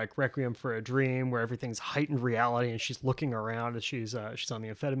something like Requiem for a Dream where everything's heightened reality and she's looking around as she's on the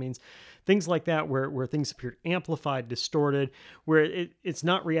amphetamines. Things like that where things appear amplified, distorted, where it's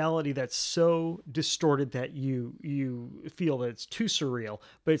not reality that's so distorted that you feel that it's too surreal,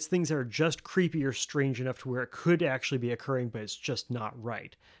 but it's things that are just creepy or strange enough to where it could actually be occurring, but it's just not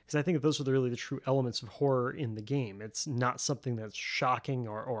right. Because I think that those are really the true elements of horror in the game. It's not something that's shocking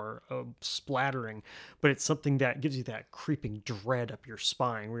or splattering, but it's something that gives you that creeping dread up your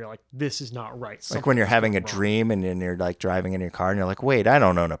spine where you're like, this is not right. Like when you're having a dream and then you're like driving in your car and you're like, wait, I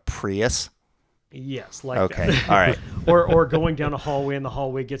don't own a Prius. Yes, like okay, that. All right. or going down a hallway and the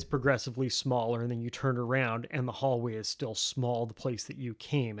hallway gets progressively smaller and then you turn around and the hallway is still small, the place that you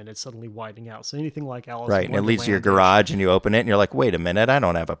came, and it's suddenly widening out. So anything like Alice in Right, and it leads to your garage and you open it and you're like, wait a minute, I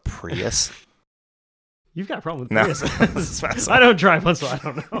don't have a Prius. You've got a problem with Prius. I don't drive one, so I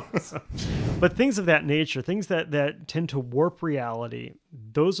don't know. But things of that nature, things that tend to warp reality,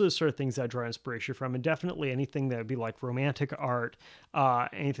 those are the sort of things that I draw inspiration from. And definitely anything that would be like romantic art,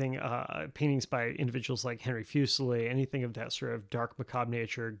 anything, paintings by individuals like Henry Fuseli, anything of that sort of dark, macabre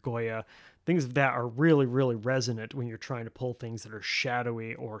nature, Goya, things of that are really, really resonant when you're trying to pull things that are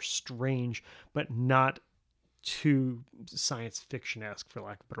shadowy or strange, but not too science fiction-esque, for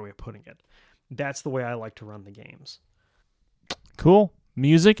lack of a better way of putting it. That's the way I like to run the games. Cool.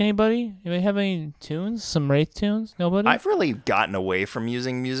 Music, anybody? Anybody have any tunes? Some Wraith tunes? Nobody? I've really gotten away from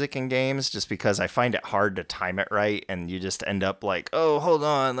using music in games just because I find it hard to time it right, and you just end up like, oh, hold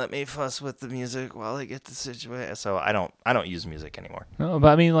on, let me fuss with the music while I get the situation. So I don't use music anymore. No, but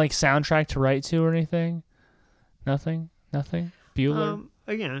I mean, like soundtrack to write to or anything? Nothing? Bueller?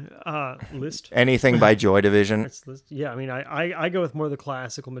 Again, Liszt. Anything by Joy Division. Yeah, I mean, I go with more of the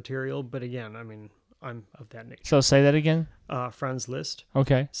classical material, but again, I mean, I'm of that nature. So say that again. Franz Liszt.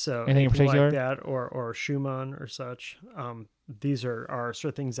 Okay. So anything in particular like that, or Schumann or such. These are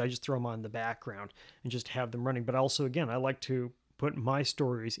sort of things I just throw them on in the background and just have them running. But also, again, I like to put my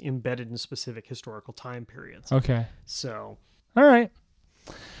stories embedded in specific historical time periods. Okay. So. All right.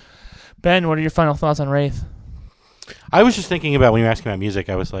 Ben, what are your final thoughts on Wraith? I was just thinking about, when you were asking about music,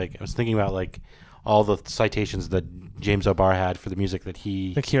 I was thinking about like all the citations that James O'Barr had for the music that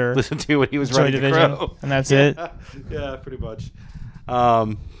he The Cure listened to when he was Joy writing Division, The Crow. and that's it. Yeah, pretty much.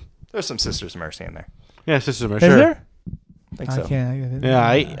 There's some Sisters of Mercy in there. Yeah, Sisters of Is Mercy. Sure. there? I think so. Yeah,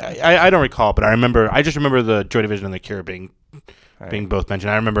 I don't recall, but I just remember the Joy Division and The Cure being both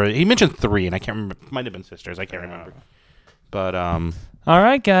mentioned. I remember he mentioned 3, and I can't remember. It might have been Sisters. I can't remember. But all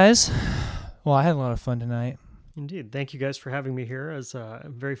right, guys. Well, I had a lot of fun tonight. Indeed. Thank you guys for having me here. It was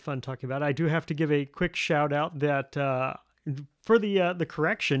very fun talking about it. I do have to give a quick shout out that for the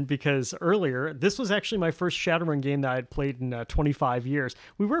correction, because earlier, this was actually my first Shadowrun game that I had played in 25 years.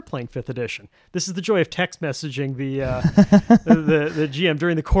 We were playing 5th edition. This is the joy of text messaging the GM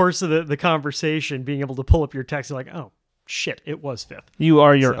during the course of the conversation, being able to pull up your text and like, oh, shit, it was 5th. You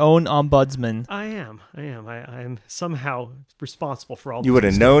are your own ombudsman. I am. I am somehow responsible for all. You would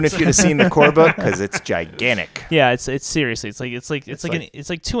have known if you'd have seen the core book because it's gigantic. Yeah, it's seriously, it's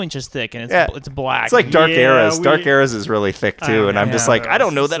like 2 inches thick and it's black. It's like Dark Yeah, Eras. Dark Eras is really thick too, and I'm yeah, just like, I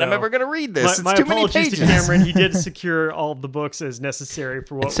don't know that so I'm ever gonna read this. My It's too many apologies pages. to Cameron. He did secure all of the books as necessary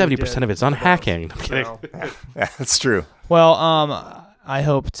for what. 70% of it's on hacking. I'm kidding. So, Yeah, that's true. Well, I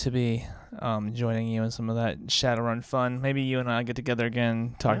hope to be joining you in some of that Shadowrun fun. Maybe you and I get together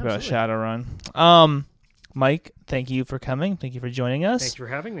again, talk about Shadowrun. Mike, thank you for coming. Thank you for joining us. thank you for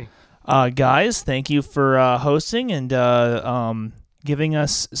having me. Guys, thank you for hosting and giving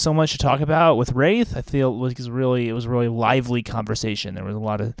us so much to talk about with Wraith. I feel it was really lively conversation. There was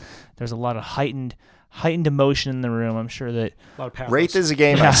a lot of heightened emotion in the room. I'm sure that A lot of pathos. Wraith is a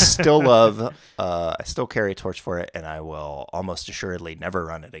game I still love. I still carry a torch for it, and I will almost assuredly never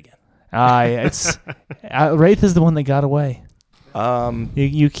run it again. it's Wraith is the one that got away.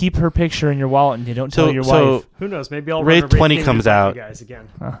 You keep her picture in your wallet and you don't tell your wife. Who knows? Maybe I'll Wraith run a 20 game comes with you out. guys again.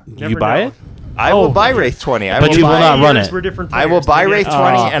 You buy it? I will buy Wraith 20. But you will not run it. We're different I will players. buy Maybe Wraith I-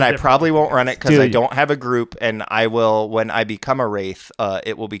 20, Oh. and I probably won't run it because I Dude. don't have a group. And I will, when I become a Wraith,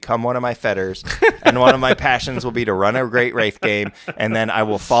 it will become one of my fetters, and one of my passions will be to run a great Wraith game, and then I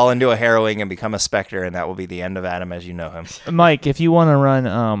will fall into a harrowing and become a Spectre, and that will be the end of Adam as you know him. Mike, if you want to run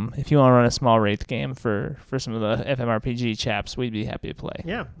a small Wraith game for some of the FMRPG chaps, we'd be happy to play.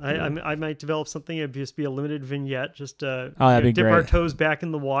 Yeah, I might develop something. It'd just be a limited vignette. Just that'd be dip great. our toes back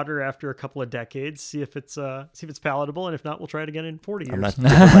in the water after a couple of decades. See if it's palatable, and if not, we'll try it again in 40 years.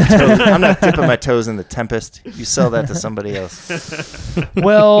 I'm not dipping my toes in the Tempest. You sell that to somebody else.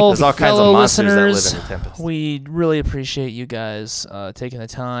 Well, There's all kinds of fellow monsters that live listeners, in the Tempest. we really appreciate you guys taking the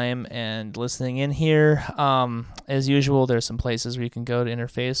time and listening in here. As usual, there's some places where you can go to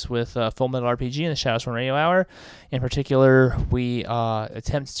interface with Full Metal RPG and the Shadowrun Radio Hour. In particular, we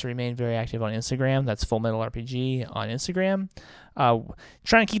attempt to remain very active on Instagram. That's Full Metal RPG on Instagram.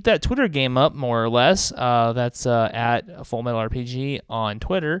 Trying to keep that Twitter game up more or less. That's at Full Metal RPG on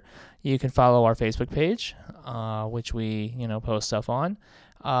Twitter. You can follow our Facebook page, which we post stuff on.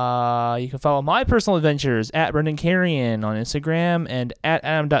 You can follow my personal adventures at Brendan Carrion on Instagram and at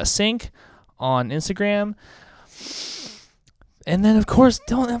Adam.sync on Instagram. And then, of course,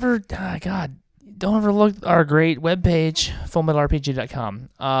 don't ever look at our great webpage,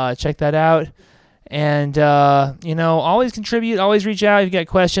 fullmetalrpg.com. Check that out. And, always contribute, always reach out if you got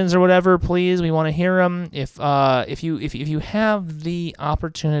questions or whatever, please. We want to hear them. If you have the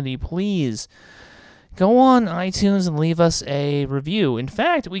opportunity, please go on iTunes and leave us a review. In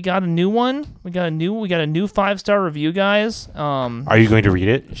fact, we got a new one. We got a new 5-star review, guys. Are you going to read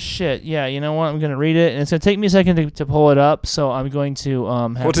it? Shit, yeah. You know what? I'm gonna read it, and it's gonna take me a second to pull it up. So I'm going to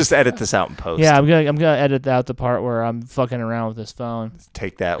We'll just edit this out and post. yeah, I'm gonna edit out the part where I'm fucking around with this phone.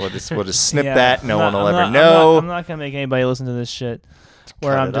 Take that. We'll just snip Yeah, that. No one will I'm ever not- know. I'm not gonna make anybody listen to this shit.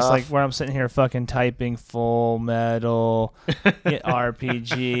 Where Cut I'm it just off. where I'm sitting here fucking typing Full Metal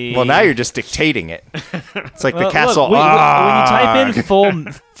RPG. Well, now you're just dictating it. It's like Well, the castle. Look, when you type in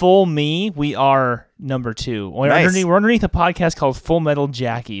Ah! full me, we are number 2. We're Nice. underneath a podcast called Full Metal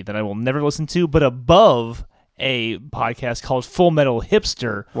Jackie that I will never listen to, but above a podcast called Full Metal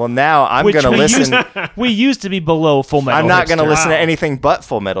Hipster. Well, now I'm which going to we listen. we used to be below Full Metal I'm not going to Hipster. listen to anything but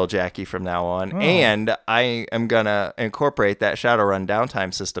Full Metal Jackie from now on. Oh. And I am going to incorporate that Shadowrun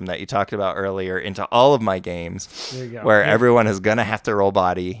downtime system that you talked about earlier into all of my games, There you go. where everyone is going to have to roll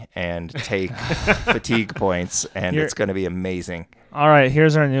body and take fatigue points, and You're- it's going to be amazing. All right,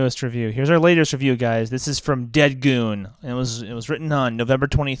 here's our newest review. Here's our latest review, guys. This is from Dead Goon. It was written on November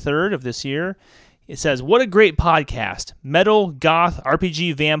 23rd of this year. It says, "What a great podcast. Metal, goth,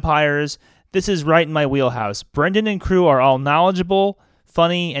 RPG, vampires. This is right in my wheelhouse. Brendan and crew are all knowledgeable,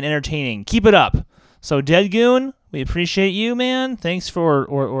 funny, and entertaining. Keep it up." So, Dead Goon, we appreciate you, man. Thanks for,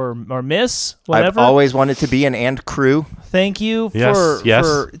 or miss, whatever. I've always wanted to be an and crew. Thank you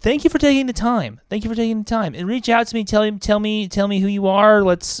Yes, thank you for taking the time. Thank you for taking the time. And reach out to me, tell me who you are.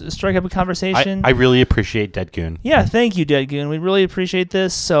 Let's strike up a conversation. I really appreciate Dead Goon. Yeah, thank you, Dead Goon. We really appreciate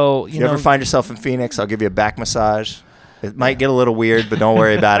this. So, If you ever find yourself in Phoenix, I'll give you a back massage. It might get a little weird, but don't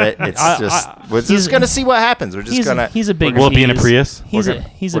worry about it. It's we're just going to see what happens. We're just going to he's a big Will it be in a tease. Prius? He's we're a gonna,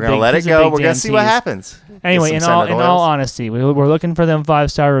 he's we're a gonna big, let it he's a go. big We're going damn to see what tease. happens. Anyway, Get in some all Scented Oils. honesty, we're looking for them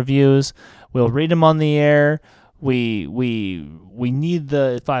 5-star reviews. We'll read them on the air. We need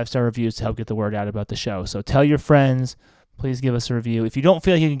the 5-star reviews to help get the word out about the show. So tell your friends. please give us a review. If you don't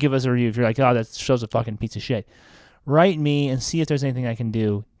feel like you can give us a review, if you're like, oh, that show's a fucking piece of shit, write me and see if there's anything I can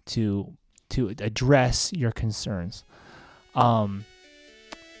do to address your concerns. But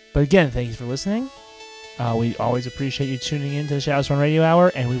again, thank you for listening. We always appreciate you tuning in to the Shadows Run Radio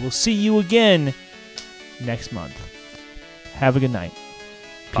Hour, and we will see you again next month. Have a good night.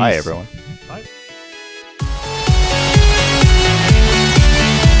 Bye, Peace. everyone. Bye.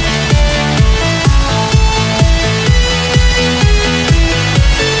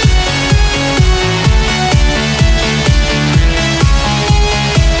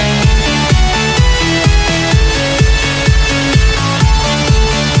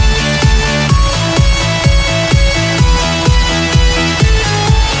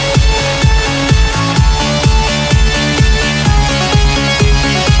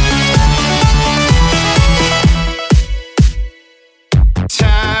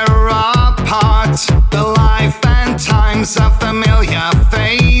 The life and times of familiar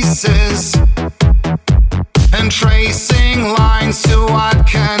faces, and tracing lines to what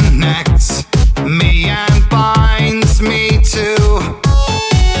connects me and binds me to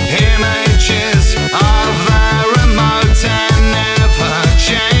images of a remote and never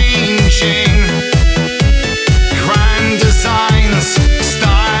changing grand designs,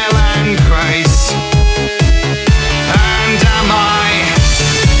 style and grace. And am I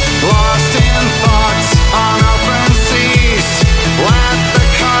lost in thoughts on open seas? Let the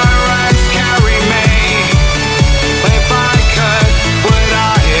currents carry me. If I could, would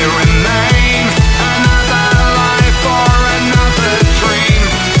I remain? Another life or another dream?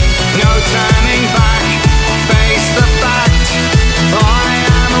 No turning back, face the fact I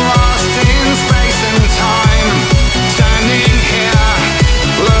am lost in space and time. Standing here,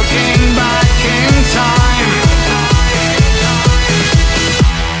 looking back in time.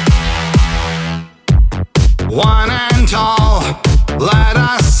 One and all, let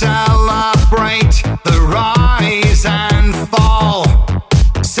us out.